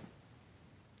you want to say that some of them are gonna get probably turned to misdemeanors and this and that and this and whatever, man. That's just too much.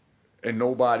 and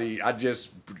nobody. I'm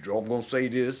gonna say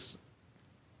this.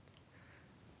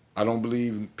 I don't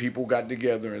believe people got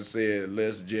together and said,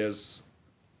 let's just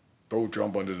throw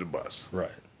Trump under the bus.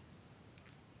 Right.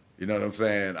 You know what I'm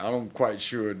saying? I'm quite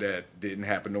sure that didn't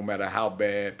happen, no matter how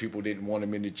bad people didn't want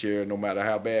him in the chair, no matter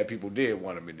how bad people did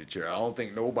want him in the chair. I don't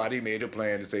think nobody made a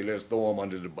plan to say, let's throw him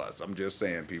under the bus. I'm just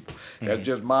saying, people. That's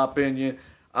just my opinion.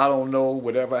 I don't know.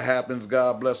 Whatever happens,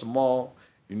 God bless them all.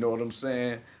 You know what I'm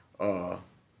saying?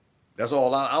 That's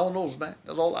all. I don't know, man.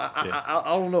 That's all. I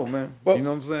don't know, man. Well, you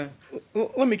know what I'm saying?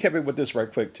 Let me keep it with this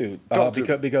right quick too,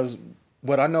 because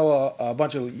what I know a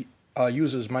bunch of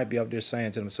users might be up there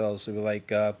saying to themselves,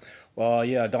 like, well,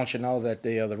 yeah, don't you know that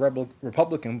the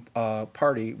Republican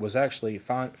Party was actually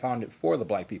founded for the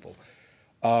black people?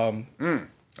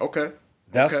 Okay.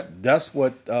 That's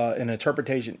what an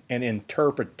interpretation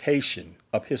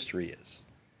of history is.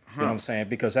 You know what I'm saying?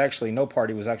 Because actually, no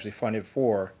party was actually funded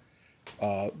for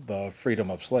the freedom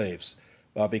of slaves,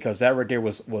 because that right there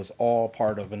was all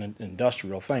part of an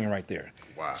industrial thing right there.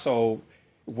 Wow. So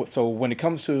when it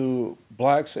comes to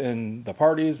blacks and the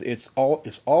parties, it's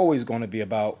always going to be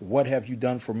about what have you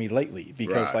done for me lately?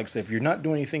 Because Right. like I said, if you're not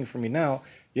doing anything for me now,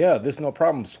 yeah, there's no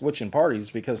problem switching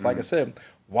parties, because like I said,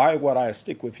 why would I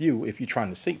stick with you if you're trying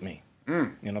to seek me? You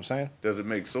know what I'm saying? Does it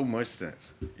make so much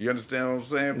sense? You understand what I'm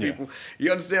saying, Yeah. people?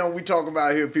 You understand what we talking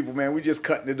about here, people, man? We just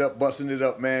cutting it up, busting it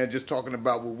up, man. Just talking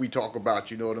about what we talk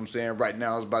about, you know what I'm saying? Right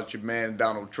now it's about your man,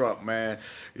 Donald Trump, man.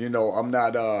 You know, I'm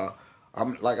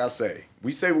like I say,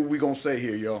 we say what we gonna say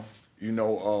here, yo. You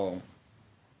know,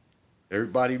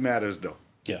 everybody matters, though.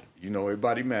 Yeah. You know,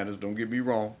 everybody matters, don't get me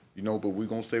wrong. You know, but we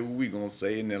gonna say what we gonna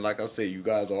say. And then, like I say, you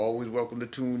guys are always welcome to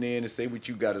tune in and say what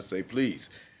you gotta say, please.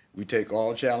 We take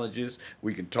all challenges.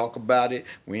 We can talk about it.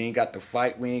 We ain't got to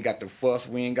fight. We ain't got to fuss.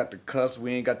 We ain't got to cuss.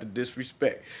 We ain't got to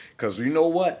disrespect. Because you know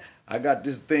what? I got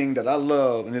this thing that I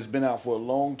love, and it's been out for a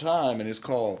long time, and it's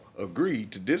called Agree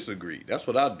to Disagree. That's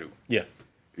what I do. Yeah.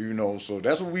 You know, so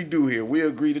that's what we do here. We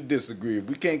agree to disagree. If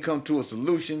we can't come to a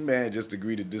solution, man, just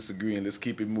agree to disagree, and let's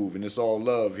keep it moving. It's all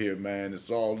love here, man. It's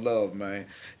all love, man.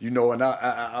 You know, and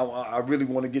I really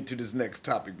want to get to this next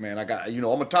topic, man.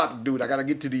 I'm a topic dude. I got to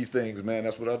get to these things, man.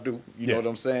 That's what I do. You know what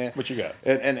I'm saying? What you got?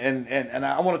 And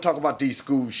I want to talk about these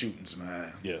school shootings,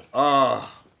 man. Yeah.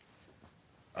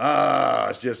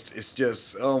 It's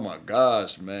just, oh my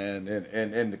gosh, man.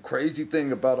 And the crazy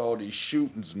thing about all these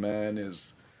shootings, man,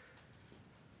 is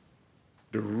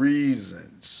the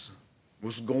reasons,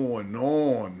 what's going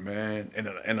on, man.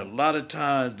 And a lot of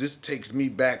times this takes me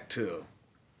back to,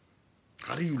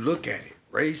 how do you look at it?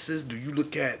 Racist? Do you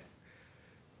look at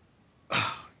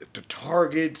the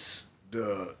targets?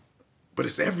 But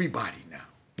it's everybody now.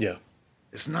 Yeah.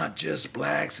 It's not just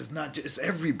blacks. It's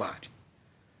everybody.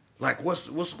 Like what's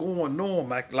going on?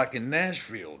 Like in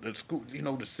Nashville, the school, you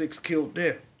know, the 6 killed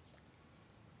there.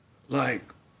 Like,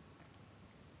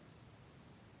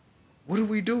 what do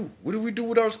we do? What do we do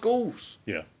with our schools?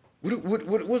 Yeah.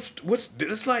 What's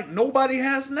it's like nobody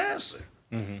has an answer.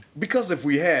 Mm-hmm. Because if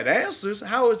we had answers,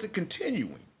 how is it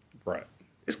continuing? Right.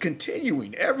 It's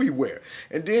continuing everywhere.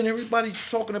 And then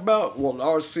everybody's talking about, well,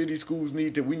 our city schools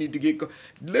we need to get,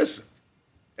 listen,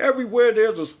 everywhere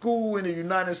there's a school in the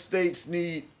United States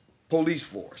need police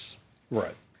force.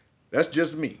 Right. That's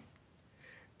just me.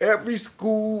 Every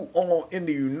school in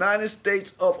the United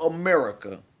States of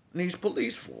America needs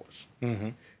police force. Mm-hmm.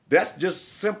 That's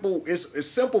just simple. It's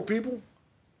simple, people.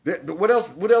 What else?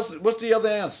 What's the other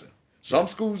answer? Some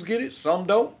schools get it, some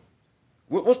don't.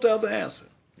 What's the other answer?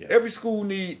 Yeah. Every school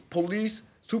need police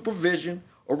supervision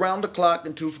around the clock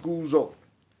until school's open.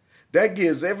 That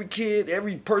gives every kid,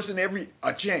 every person,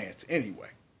 a chance anyway.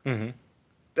 Mm-hmm.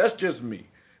 That's just me.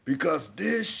 Because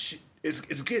this is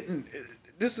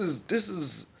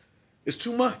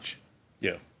too much.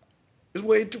 Yeah. It's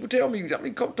way too. Tell me. I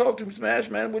mean, come talk to me, Smash,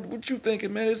 man. What you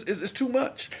thinking, man? It's too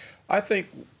much. I think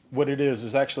what it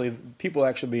is actually people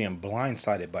actually being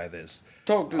blindsided by this.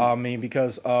 Talk to me. I mean,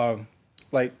 because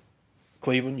like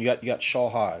Cleveland, you got Shaw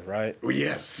High, right? Oh,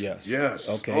 yes. Yes.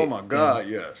 Okay. Oh my God,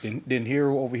 yes. Then here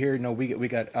over here, we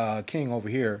got King over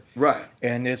here. Right.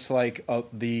 And it's like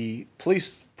the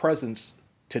police presence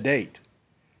to date.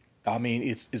 I mean,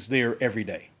 it's there every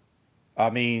day. I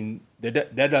mean,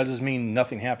 that doesn't mean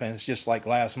nothing happened. It's just like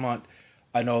last month,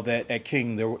 I know that at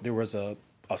King there was a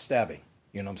stabbing.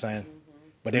 You know what I'm saying? Mm-hmm.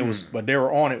 But they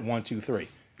were on it 1, 2, 3.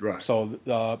 Right. So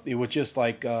it was just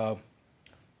like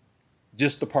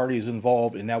just the parties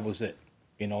involved, and that was it.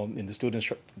 You know, and the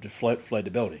students fled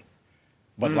the building.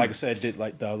 But like I said,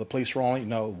 the police were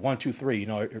on, 1, 2, 3. You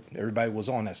know, everybody was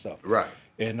on that stuff. Right.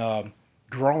 And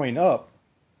growing up,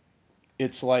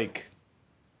 it's like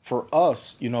for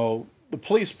us, the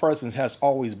police presence has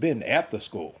always been at the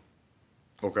school.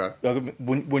 Okay.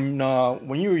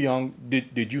 When you were young,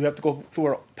 did you have to go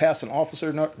through past an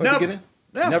officer to Never. get in?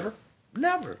 Never.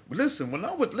 Never. Listen, when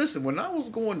I was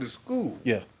going to school,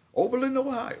 Yeah. Oberlin,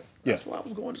 Ohio. That's Yeah. where I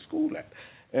was going to school at.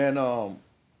 And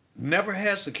never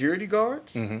had security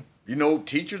guards. Mm-hmm. You know,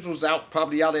 teachers was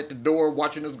probably out at the door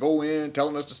watching us go in,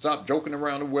 telling us to stop joking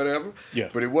around or whatever. Yeah.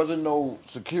 But it wasn't no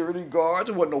security guards.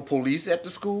 There wasn't no police at the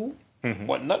school. Mm-hmm.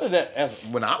 Wasn't none of that as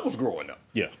when I was growing up.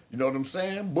 Yeah. You know what I'm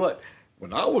saying? But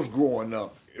when I was growing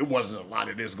up, it wasn't a lot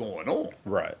of this going on.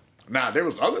 Right. Now, there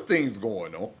was other things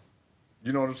going on.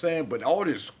 You know what I'm saying? But all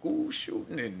this school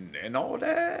shooting and all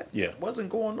that wasn't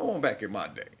going on back in my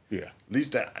day. Yeah. At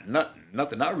least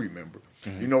nothing I remember.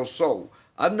 You know, so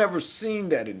I've never seen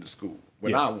that in the school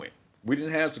when I went. We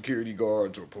didn't have security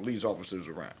guards or police officers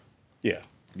around. Yeah.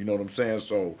 You know what I'm saying?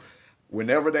 So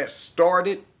whenever that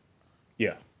started,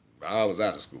 Yeah. I was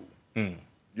out of school. You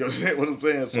understand what I'm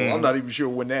saying? So I'm not even sure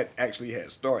when that actually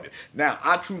had started. Now,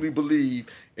 I truly believe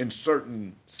in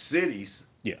certain cities,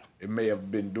 it may have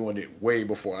been doing it way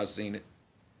before I seen it.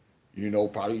 You know,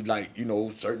 probably like, you know,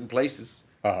 certain places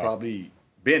probably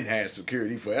been had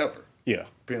security forever. Yeah.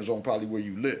 Depends on probably where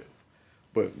you live.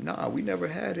 But nah, we never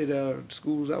had it at the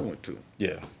schools I went to. Yeah.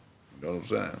 You know what I'm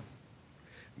saying?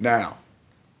 Now,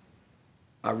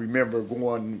 I remember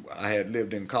I had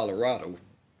lived in Colorado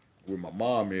where my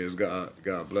mom is, God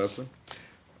bless her.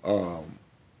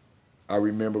 I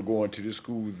remember going to the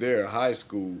school there, high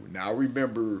school. Now I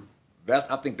remember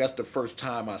I think that's the first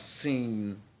time I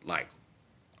seen like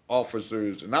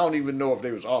officers, and I don't even know if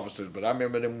they was officers, but I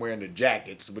remember them wearing the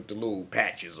jackets with the little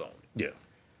patches on it. Yeah.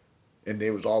 And they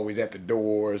was always at the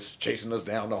doors, chasing us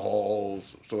down the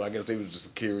halls. So I guess they was the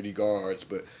security guards,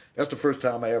 but that's the first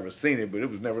time I ever seen it, but it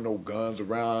was never no guns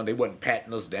around. They wasn't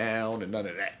patting us down and none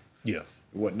of that. Yeah.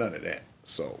 It wasn't none of that.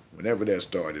 So whenever that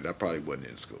started, I probably wasn't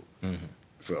in school. Mm-hmm.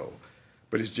 So,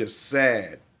 but it's just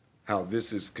sad how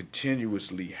this is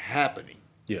continuously happening.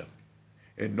 Yeah.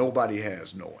 And nobody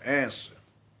has no answer.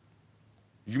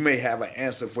 You may have an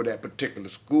answer for that particular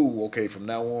school. Okay, from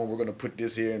now on, we're going to put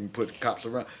this here and put cops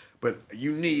around. But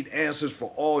you need answers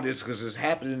for all this because it's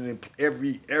happening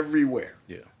in everywhere.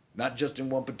 Yeah. Not just in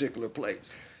one particular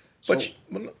place. But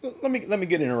let me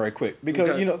get in there right quick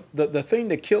because you know the thing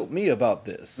that killed me about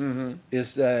this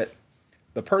is that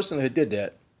the person that did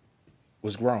that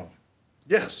was grown.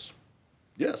 Yes.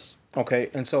 Yes. Okay,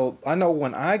 and so I know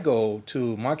when I go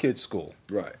to my kid's school,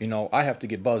 Right. You know, I have to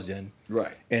get buzzed in,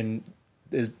 Right. And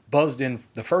the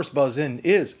first buzz in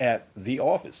is at the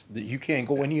office. You can't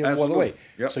go any other way.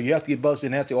 Yep. So you have to get buzzed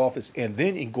in at the office, and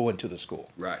then you can go into the school.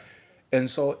 Right. And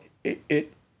so it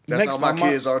That's makes how my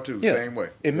kids are too. Yeah, Same way.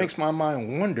 It makes my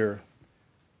mind wonder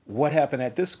what happened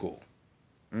at this school.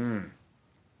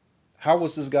 How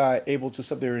was this guy able to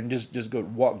sit there and just go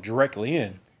walk directly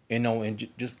in, and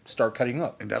just start cutting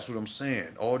up? And that's what I'm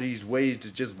saying. All these ways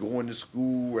to just go into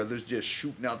school, whether it's just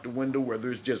shooting out the window, whether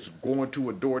it's just going to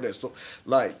a door that's so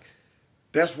like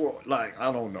that's what like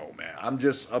I don't know, man. I'm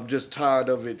just tired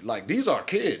of it. Like these are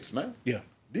kids, man. Yeah.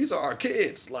 These are our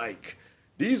kids. Like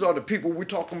these are the people we're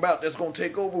talking about that's gonna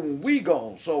take over when we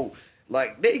gone. So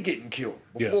like they getting killed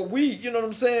before we, you know what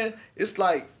I'm saying? It's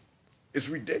like it's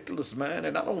ridiculous, man.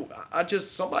 And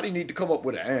somebody need to come up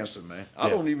with an answer, man. I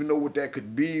don't even know what that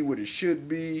could be, what it should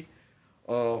be.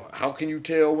 How can you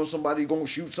tell when somebody gonna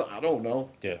shoot something? I don't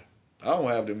know. Yeah. I don't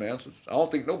have them answers. I don't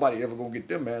think nobody ever gonna get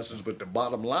them answers. But the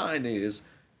bottom line is,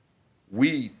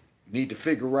 we need to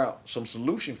figure out some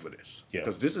solution for this. Yeah.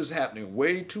 Because this is happening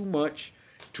way too much.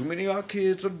 Too many of our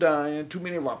kids are dying. Too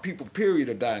many of our people, period,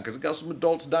 are dying. Because we got some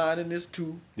adults dying in this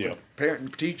too. Yeah. Parent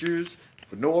and teachers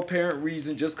for no apparent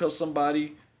reason, just because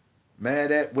somebody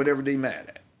mad at whatever they mad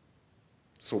at.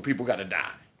 So people got to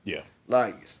die. Yeah.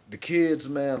 Like the kids,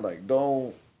 man. Like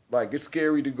it's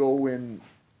scary to go in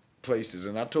places.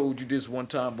 And I told you this one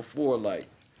time before. Like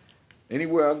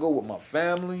anywhere I go with my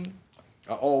family,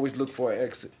 I always look for an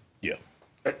exit. Yeah.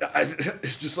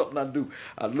 It's just something I do.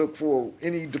 I look for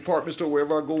any department store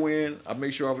wherever I go in. I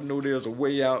make sure I know there's a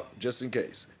way out just in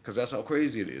case, because that's how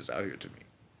crazy it is out here to me.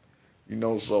 You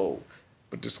know, so.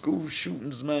 But the school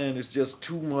shootings, man, it's just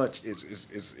too much. And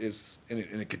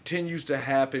it continues to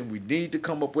happen. We need to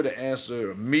come up with an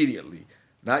answer immediately,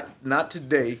 not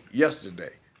today,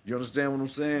 yesterday. You understand what I'm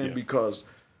saying? Yeah. Because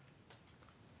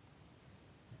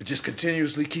it just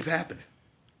continuously keep happening.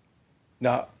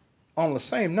 Now, on the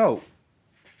same note,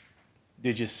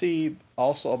 did you see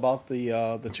also about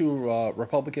the two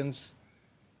Republicans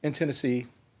in Tennessee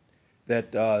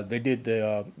that they did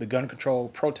the gun control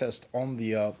protest on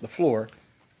the floor,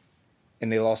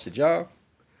 and they lost a job?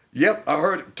 Yep, I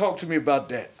heard it. Talk to me about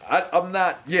that. I'm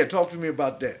not. Yeah, talk to me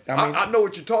about that. I mean, I know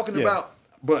what you're talking yeah. about,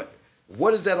 but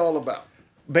what is that all about?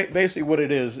 Basically, what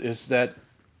it is that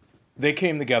they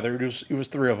came together. It was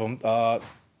three of them,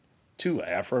 two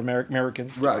Afro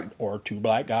Americans, Right. or two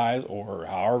black guys, or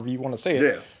however you want to say it,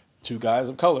 Yeah. two guys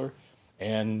of color,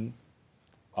 and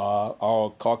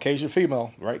a Caucasian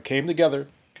female, right, came together,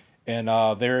 and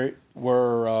they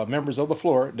were members of the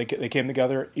floor. They came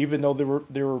together, even though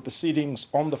there were proceedings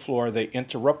on the floor. They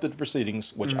interrupted the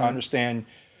proceedings, which I understand.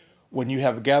 When you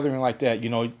have a gathering like that,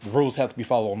 the rules have to be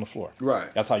followed on the floor. Right.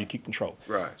 That's how you keep control.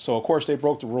 Right. So, of course, they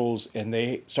broke the rules and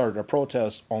they started a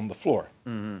protest on the floor.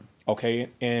 Okay.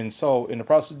 And so, in the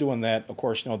process of doing that, of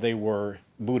course, they were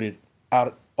booted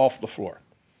off the floor.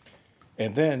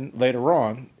 And then later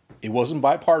on, it wasn't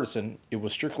bipartisan, it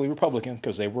was strictly Republican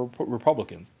because they were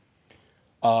Republicans.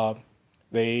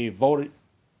 They voted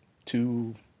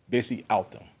to basically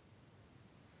out them.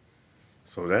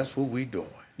 So that's what we doing.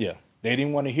 Yeah. They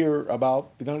didn't want to hear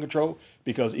about the gun control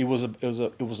because it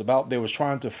was about they was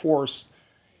trying to force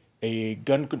a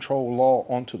gun control law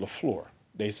onto the floor.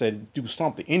 They said do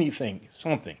something, anything,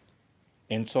 something.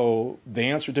 And so the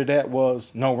answer to that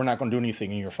was no, we're not going to do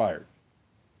anything and you're fired.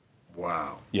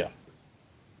 Wow. Yeah.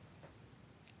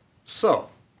 So,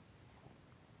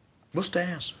 what's the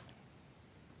answer?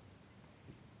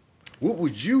 What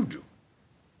would you do?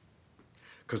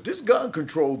 Because this gun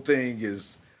control thing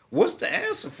is, what's the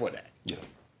answer for that? Yeah.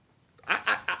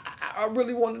 I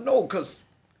really want to know because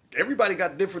everybody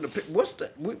got different opinions. What's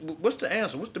the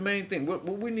answer? What's the main thing? What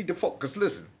we need to focus? Because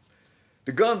listen,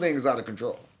 the gun thing is out of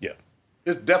control. Yeah.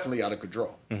 It's definitely out of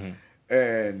control.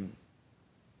 And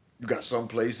you got some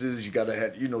places you got to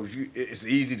have, it's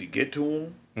easy to get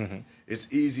to them.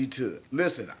 It's easy to,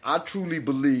 listen, I truly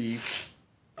believe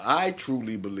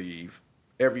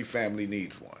every family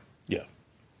needs one. Yeah.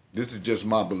 This is just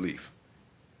my belief.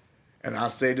 And I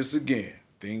say this again,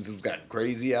 things have gotten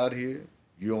crazy out here.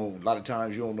 A lot of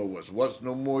times you don't know what's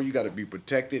no more. You got to be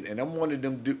protected. And I'm one of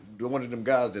them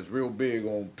guys that's real big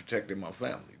on protecting my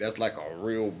family. That's like a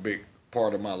real big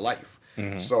part of my life.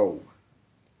 So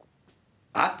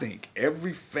I think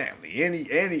every family,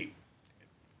 any,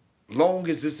 long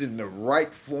as it's in the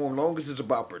right form, long as it's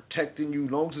about protecting you,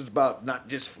 long as it's about not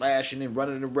just flashing and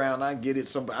running around. I get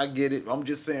it. I get it. I'm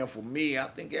just saying, for me, I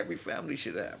think every family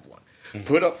should have one.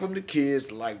 Put up from the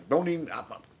kids. Like,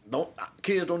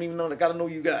 kids don't even know. They gotta know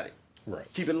you got it.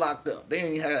 Right. Keep it locked up. They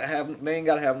ain't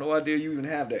gotta have no idea you even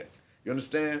have that. You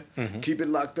understand? Keep it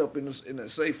locked up in a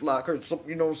safe locker.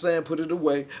 You know what I'm saying? Put it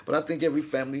away. But I think every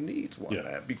family needs one,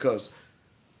 man, because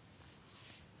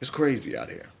it's crazy out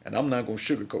here, and I'm not gonna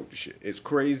sugarcoat the shit. It's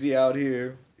crazy out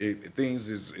here. Things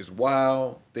is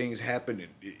wild. Things happen.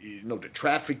 The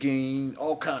trafficking,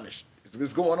 all kind of shit.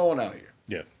 It's going on out here.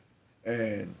 Yeah.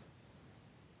 And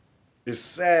it's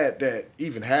sad that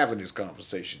even having this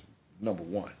conversation, number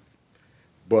one.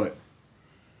 But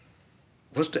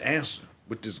what's the answer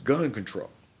with this gun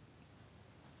control?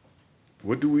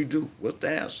 What do we do? What's the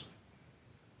answer?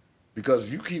 Because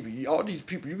you keep all these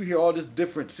people, you hear all these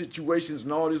different situations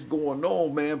and all this going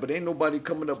on, man, but ain't nobody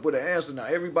coming up with an answer. Now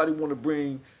everybody want to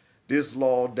bring this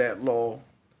law, that law.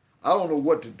 I don't know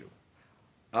what to do.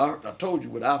 I told you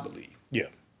what I believe. Yeah.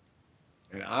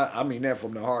 And I mean that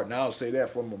from the heart, and I'll say that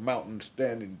from a mountain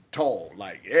standing tall.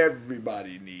 Like,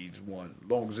 everybody needs one,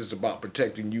 as long as it's about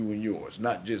protecting you and yours,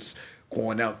 not just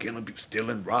going out, killing people,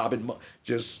 stealing, robbing,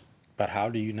 just... But how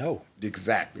do you know?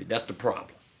 Exactly, that's the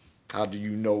problem. How do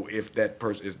you know if that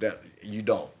person is that? You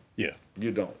don't. Yeah.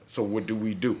 You don't. So what do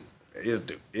we do, is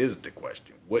the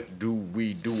question. What do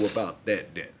we do about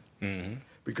that then?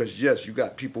 Because, yes, you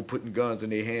got people putting guns in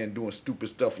their hand doing stupid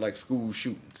stuff like school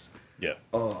shootings. Yeah.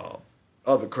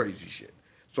 Other crazy shit.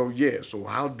 So, yeah, so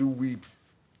how do we...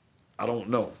 I don't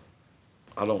know,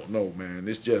 man.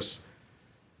 It's just,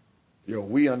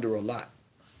 we under a lot.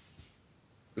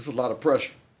 It's a lot of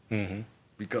pressure.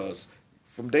 Because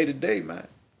from day to day, man,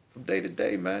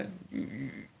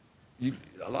 you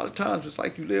a lot of times it's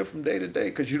like you live from day to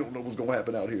day because you don't know what's going to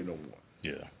happen out here no more.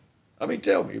 Yeah. I mean,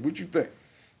 tell me, what you think?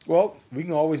 Well, we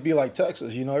can always be like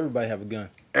Texas. Everybody have a gun.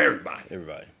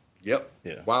 Everybody. Yep.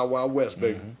 Yeah. Wild, Wild West,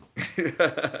 baby.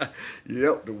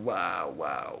 Yep, the Wild,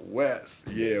 Wild West.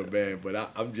 Yeah, man.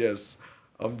 But I'm just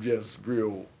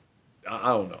real. I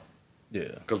don't know.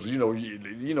 Yeah. Because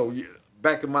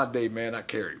back in my day, man, I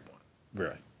carried one.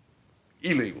 Right.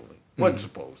 Illegally. Wasn't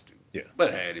supposed to. Yeah.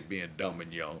 But I had it being dumb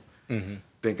and young,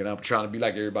 thinking I'm trying to be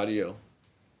like everybody else.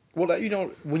 Well,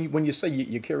 when you say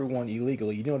you carry one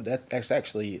illegally, that's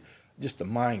actually just a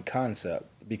mind concept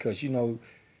because you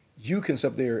can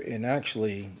sit there and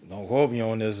actually don't quote me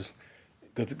on this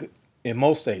because In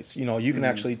most states, you can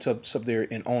actually sit there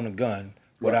and own a gun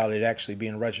without Right. it actually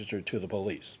being registered to the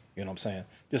police. You know what I'm saying?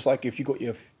 Just like if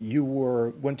you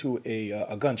went to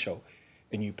a gun show,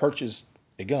 and you purchased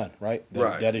a gun, right?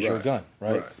 Right, That is your right, gun,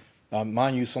 right? right.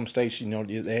 Mind you, some states,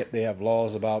 they have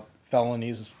laws about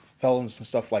felons and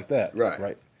stuff like that, Right.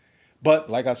 right? But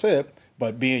like I said,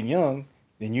 but being young,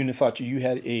 then you thought you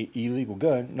had a illegal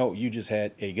gun. No, you just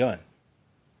had a gun.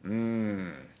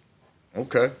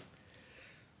 Okay.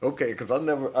 Okay, because I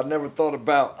never thought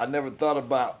about, that.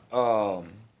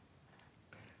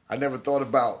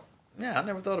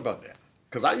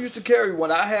 Because I used to carry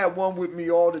one. I had one with me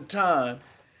all the time.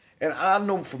 And I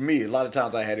know for me, a lot of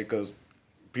times I had it because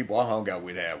people I hung out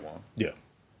with had one. Yeah,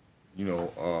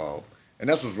 And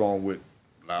that's what's wrong with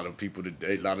a lot of people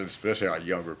today, especially our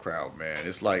younger crowd, man.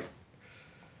 It's like,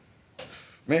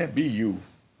 man, be you.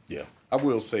 yeah, I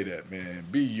will say that, man.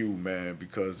 Be you, man,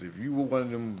 because if you were one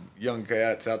of them young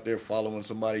cats out there following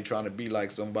somebody, trying to be like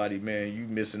somebody, man, you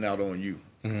missing out on you.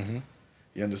 mm-hmm.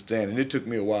 You understand? And it took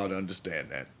me a while to understand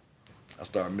that. I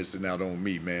started missing out on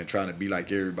me, man, trying to be like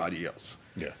everybody else.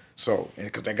 Yeah, So, and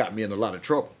because that got me in a lot of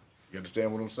trouble. You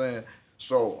understand what I'm saying?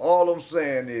 So all I'm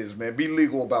saying is, man, be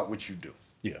legal about what you do.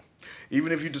 yeah,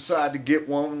 Even if you decide to get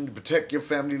one to protect your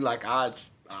family, like I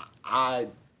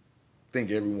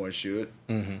think everyone should.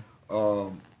 mm-hmm.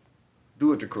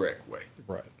 Do it the correct way.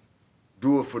 Right.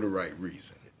 Do it for the right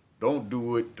reason. Don't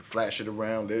do it to flash it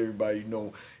around, let everybody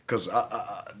know. Because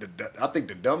I think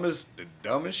the dumbest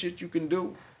shit you can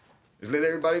do is let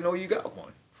everybody know you got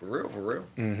one. For real, for real.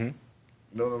 Mm-hmm. You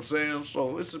know what I'm saying?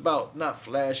 So it's about not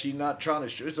flashy, not trying to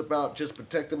show. It's about just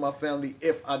protecting my family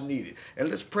if I need it. And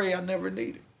let's pray I never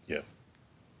need it. Yeah.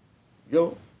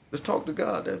 Yo, let's talk to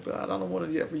God. That God, I don't want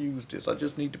to ever use this. I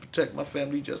just need to protect my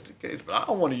family just in case. But I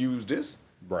don't want to use this.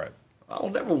 Right. I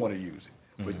don't ever want to use it.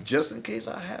 But just in case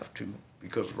I have to,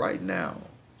 because right now,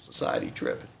 society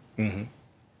tripping. Mm-hmm.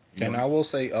 And I will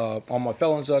say, all my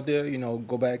felons out there,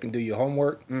 go back and do your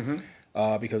homework. Mm-hmm.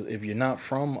 Because if you're not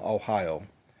from Ohio,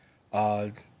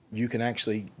 you can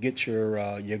actually get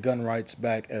your gun rights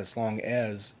back as long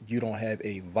as you don't have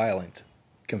a violent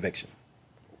conviction.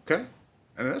 Okay?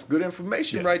 And that's good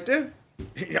information right there.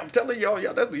 I'm telling y'all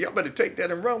better take that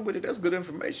and run with it. That's good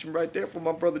information right there for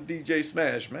my brother DJ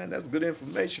Smash, man. That's good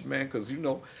information, man, because,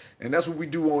 and that's what we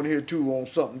do on here, too, on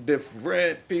something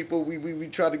different. People, we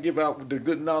try to give out the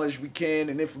good knowledge we can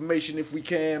and information if we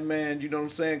can, man. You know what I'm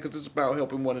saying? Because it's about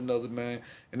helping one another, man.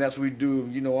 And that's what we do.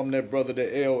 I'm that brother,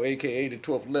 the L, a.k.a. the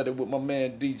 12th letter, with my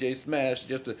man DJ Smash,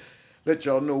 just to let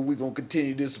y'all know we're going to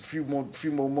continue this a few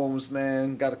more moments,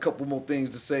 man. Got a couple more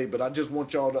things to say, but I just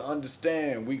want y'all to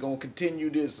understand we're going to continue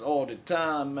this all the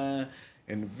time, man.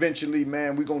 And eventually,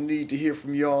 man, we're going to need to hear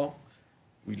from y'all.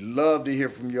 We love to hear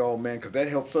from y'all, man, because that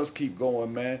helps us keep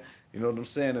going, man. You know what I'm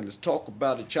saying? And let's talk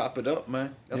about it, chop it up,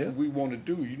 man. That's what we want to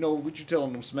do. You know what you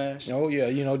telling them, Smash? Oh, yeah.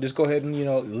 Just go ahead and,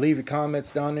 leave your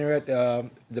comments down there at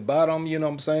the bottom, you know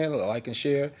what I'm saying? Like and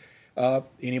share.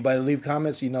 Anybody leave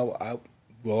comments,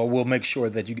 we'll make sure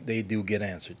that they do get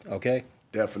answered, okay?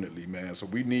 Definitely, man. So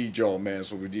we need y'all, man.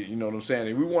 So you know what I'm saying?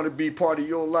 And we want to be part of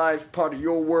your life, part of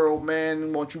your world, man.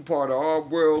 We want you part of our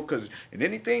world, and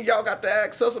anything y'all got to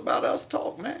ask us about us,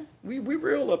 talk, man. We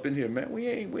real up in here, man. We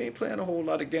ain't playing a whole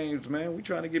lot of games, man. We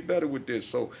trying to get better with this.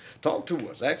 So talk to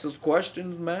us, ask us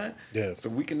questions, man. Yeah. So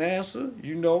we can answer,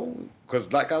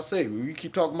 because like I say, we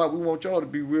keep talking about we want y'all to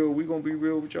be real. We gonna be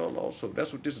real with y'all also.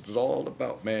 That's what this is all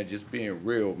about, man. Just being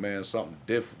real, man. Something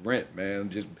different, man.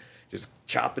 Just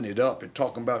chopping it up and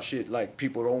talking about shit like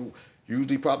people don't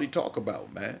usually probably talk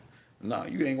about, man. Nah,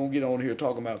 you ain't gonna get on here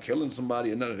talking about killing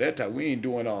somebody or none of that type. We ain't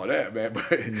doing all that, man. But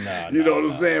you know what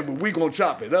I'm saying? But we gonna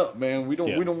chop it up, man.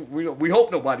 We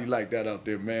hope nobody like that out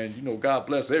there, man. God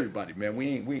bless everybody, man.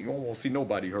 We don't want to see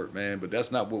nobody hurt, man. But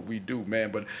that's not what we do,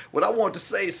 man. But what I want to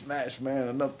say, Smash, man,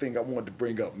 another thing I wanted to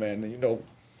bring up, man,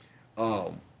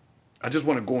 I just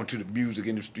want to go into the music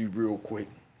industry real quick.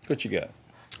 What you got?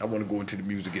 I want to go into the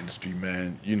music industry,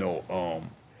 man.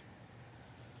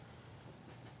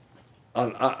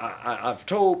 I've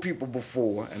told people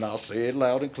before, and I'll say it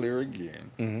loud and clear again.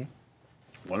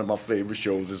 Mm-hmm. One of my favorite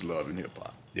shows is Love and Hip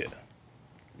Hop. Yeah.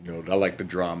 I like the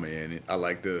drama in it. I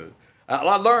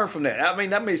learned from that. I mean,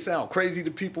 that may sound crazy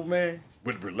to people, man,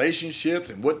 with relationships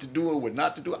and what to do and what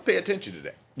not to do. I pay attention to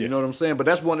that. You know what I'm saying? But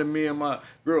that's one of me and my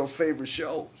girl's favorite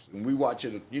shows, and we watch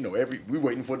it. We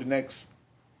waiting for the next.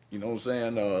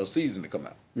 Season to come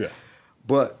out. Yeah.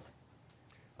 But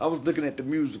I was looking at the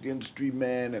music industry,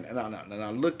 man, and I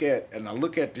look at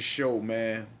the show,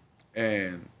 man,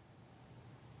 and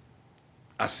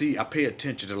I pay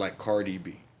attention to like Cardi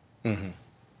B. Mm-hmm.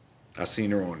 I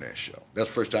seen her on that show. That's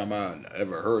the first time I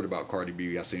ever heard about Cardi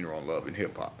B. I seen her on Love and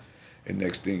Hip Hop. And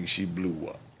next thing, she blew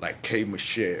up. Like K.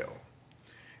 Michelle.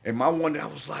 And my wonder, I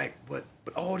was like, but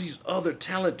all these other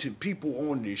talented people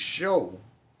on this show,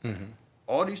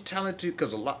 all these talented,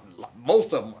 because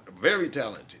most of them are very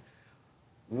talented.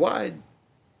 Why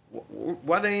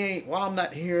I'm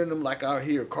not hearing them like I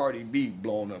hear Cardi B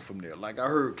blowing up from there, like I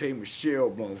heard K.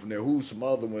 Michelle blowing from there. Who's some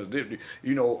other ones?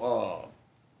 You know,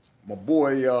 my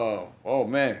boy, oh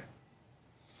man,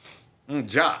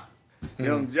 Ja,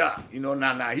 Young Ja. You know,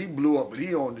 now he blew up, but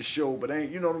he on the show, but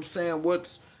ain't. You know what I'm saying?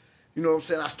 You know what I'm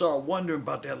saying? I start wondering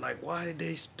about that. Like, why did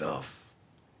they stuff?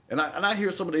 And I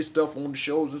hear some of their stuff on the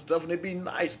shows and stuff, and it be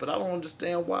nice, but I don't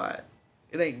understand why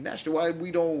it ain't natural. Why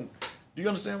we don't? Do you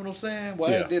understand what I'm saying?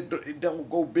 Why it don't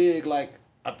go big like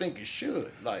I think it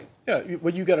should? Like, Yeah,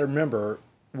 what you got to remember,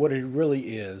 what it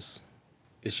really is,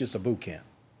 it's just a boot camp.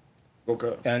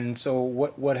 okay, And so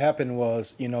what happened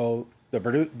was, the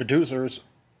producers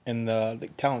and the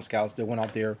talent scouts that went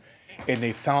out there, and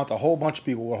they found a whole bunch of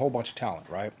people with a whole bunch of talent,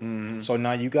 right? So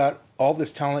now you got all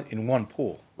this talent in one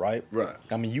pool, right? Right.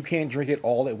 I mean, you can't drink it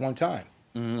all at one time.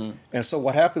 And so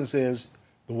what happens is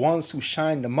the ones who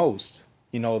shine the most,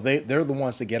 they're the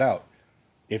ones that get out.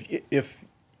 If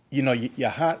you're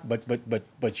hot,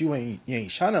 but you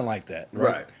ain't shining like that,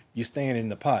 right? You're staying in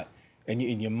the pot, and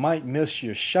you might miss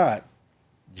your shot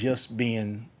just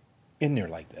being in there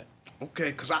like that.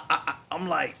 okay, because I'm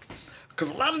like,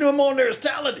 because a lot of them on there is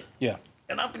talented. Yeah.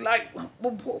 And I'll be like,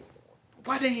 well,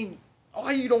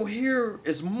 why you don't hear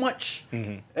as much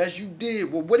as you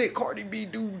did? Well, what did Cardi B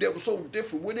do that was so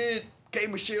different? What did K.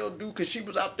 Michelle do? Because she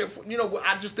was out there for,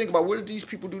 I just think about what did these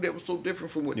people do that was so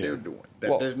different from what they're doing?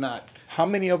 That they're not. How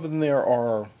many of them there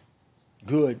are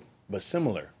good but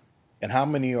similar? And how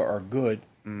many are good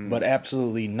but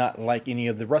absolutely not like any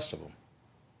of the rest of them?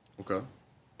 Okay.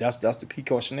 That's the key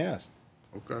question to ask.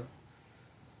 Okay.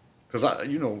 Because I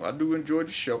do enjoy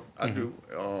the show. I do.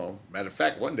 Matter of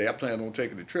fact, one day I plan on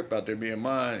taking a trip out there, me and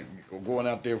mine, going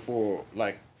out there for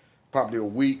like probably a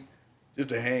week just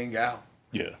to hang out.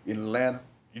 Yeah. In Atlanta.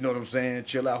 You know what I'm saying?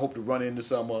 Chill out. Hope to run into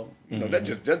some of them. That's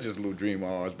just a little dream of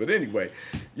ours. But anyway,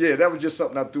 yeah, that was just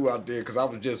something I threw out there because I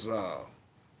was just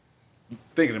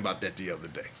thinking about that the other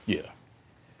day. Yeah.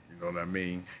 You know what I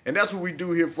mean? And that's what we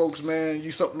do here, folks, man.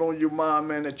 You something on your mind,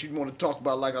 man, that you want to talk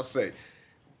about, like I say.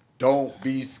 Don't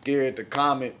be scared to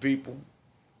comment, people.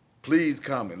 Please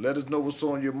comment. Let us know what's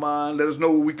on your mind. Let us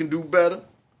know what we can do better.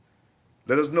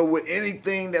 Let us know what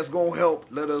anything that's going to help,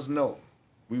 let us know.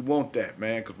 We want that,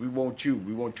 man, because we want you.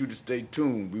 We want you to stay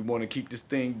tuned. We want to keep this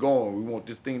thing going. We want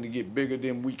this thing to get bigger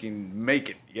than we can make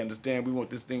it. You understand? We want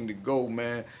this thing to go,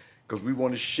 man, because we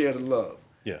want to share the love.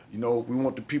 Yeah. We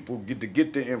want the people to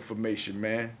get the information,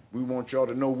 man. We want y'all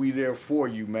to know we there for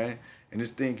you, man. And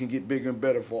this thing can get bigger and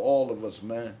better for all of us,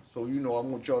 man. So, I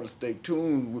want y'all to stay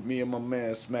tuned with me and my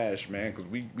man Smash, man, because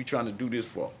we trying to do this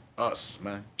for us,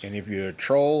 man. And if you're a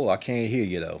troll, I can't hear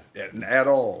you, though. At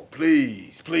all.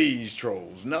 Please,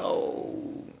 trolls.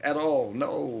 No. At all.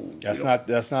 No. That's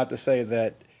not to say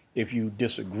that if you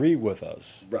disagree with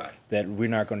us, right, that we're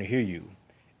not going to hear you.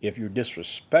 If you're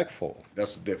disrespectful,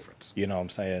 that's the difference. You know what I'm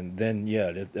saying? Then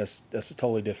that's a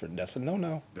totally different. That's a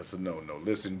no. That's a no.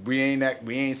 Listen, we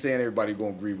ain't saying everybody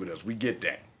gonna agree with us. We get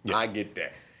that. Yeah. I get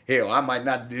that. Hell, I might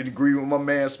not agree with my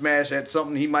man Smash at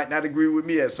something. He might not agree with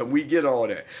me at something. We get all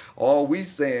that. All we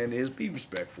saying is be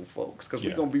respectful, folks, because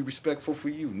we're gonna be respectful for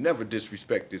you. Never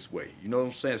disrespect this way. You know what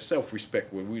I'm saying?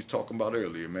 Self-respect, what we was talking about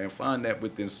earlier, man. Find that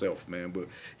within self, man. But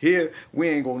here, we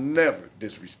ain't gonna never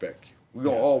disrespect you. We're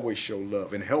going to always show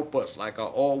love and help us. Like I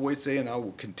always say, and I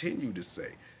will continue to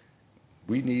say,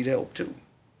 we need help too.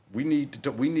 We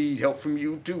need help from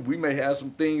you too. We may have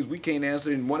some things we can't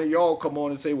answer, and one of y'all come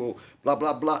on and say, well, blah,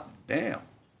 blah, blah. Damn.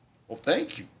 Well,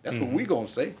 thank you. That's what we going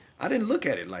to say. I didn't look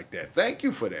at it like that. Thank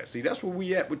you for that. See, that's where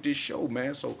we at with this show,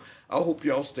 man. So I hope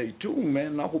y'all stay tuned, man,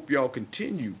 and I hope y'all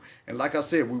continue. And like I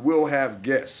said, we will have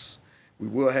guests. We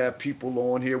will have people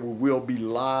on here. We will be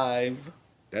live.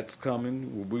 That's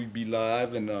coming. We'll be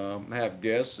live and have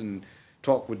guests and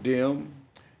talk with them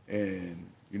and,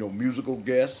 musical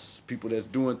guests, people that's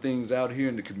doing things out here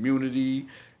in the community.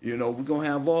 We're going to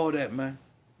have all that, man.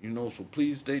 So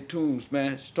please stay tuned,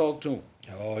 Smash. Talk to them.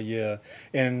 Oh, yeah.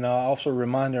 And also a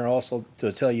reminder also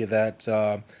to tell you that,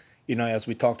 as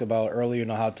we talked about earlier,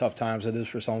 how tough times it is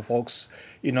for some folks.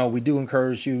 We do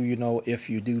encourage you, if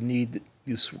you do need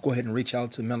you go ahead and reach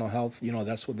out to mental health.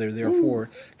 That's what they're there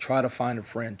for. Try to find a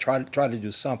friend. Try to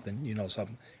do something.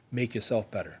 Something. Make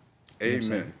yourself better.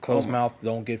 Amen. Closed mouth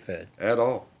don't get fed. At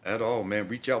all, man.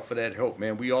 Reach out for that help,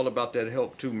 man. We all about that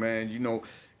help too, man.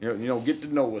 Get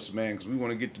to know us, man, because we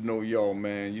want to get to know y'all,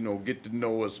 man. Get to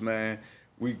know us, man.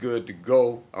 We good to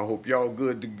go. I hope y'all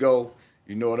good to go.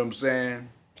 You know what I'm saying?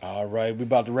 All right, we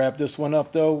about to wrap this one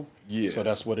up, though. Yeah. So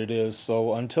that's what it is.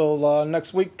 So until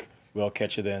next week, we'll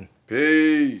catch you then.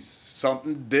 Peace.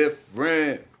 Something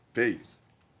different. Peace.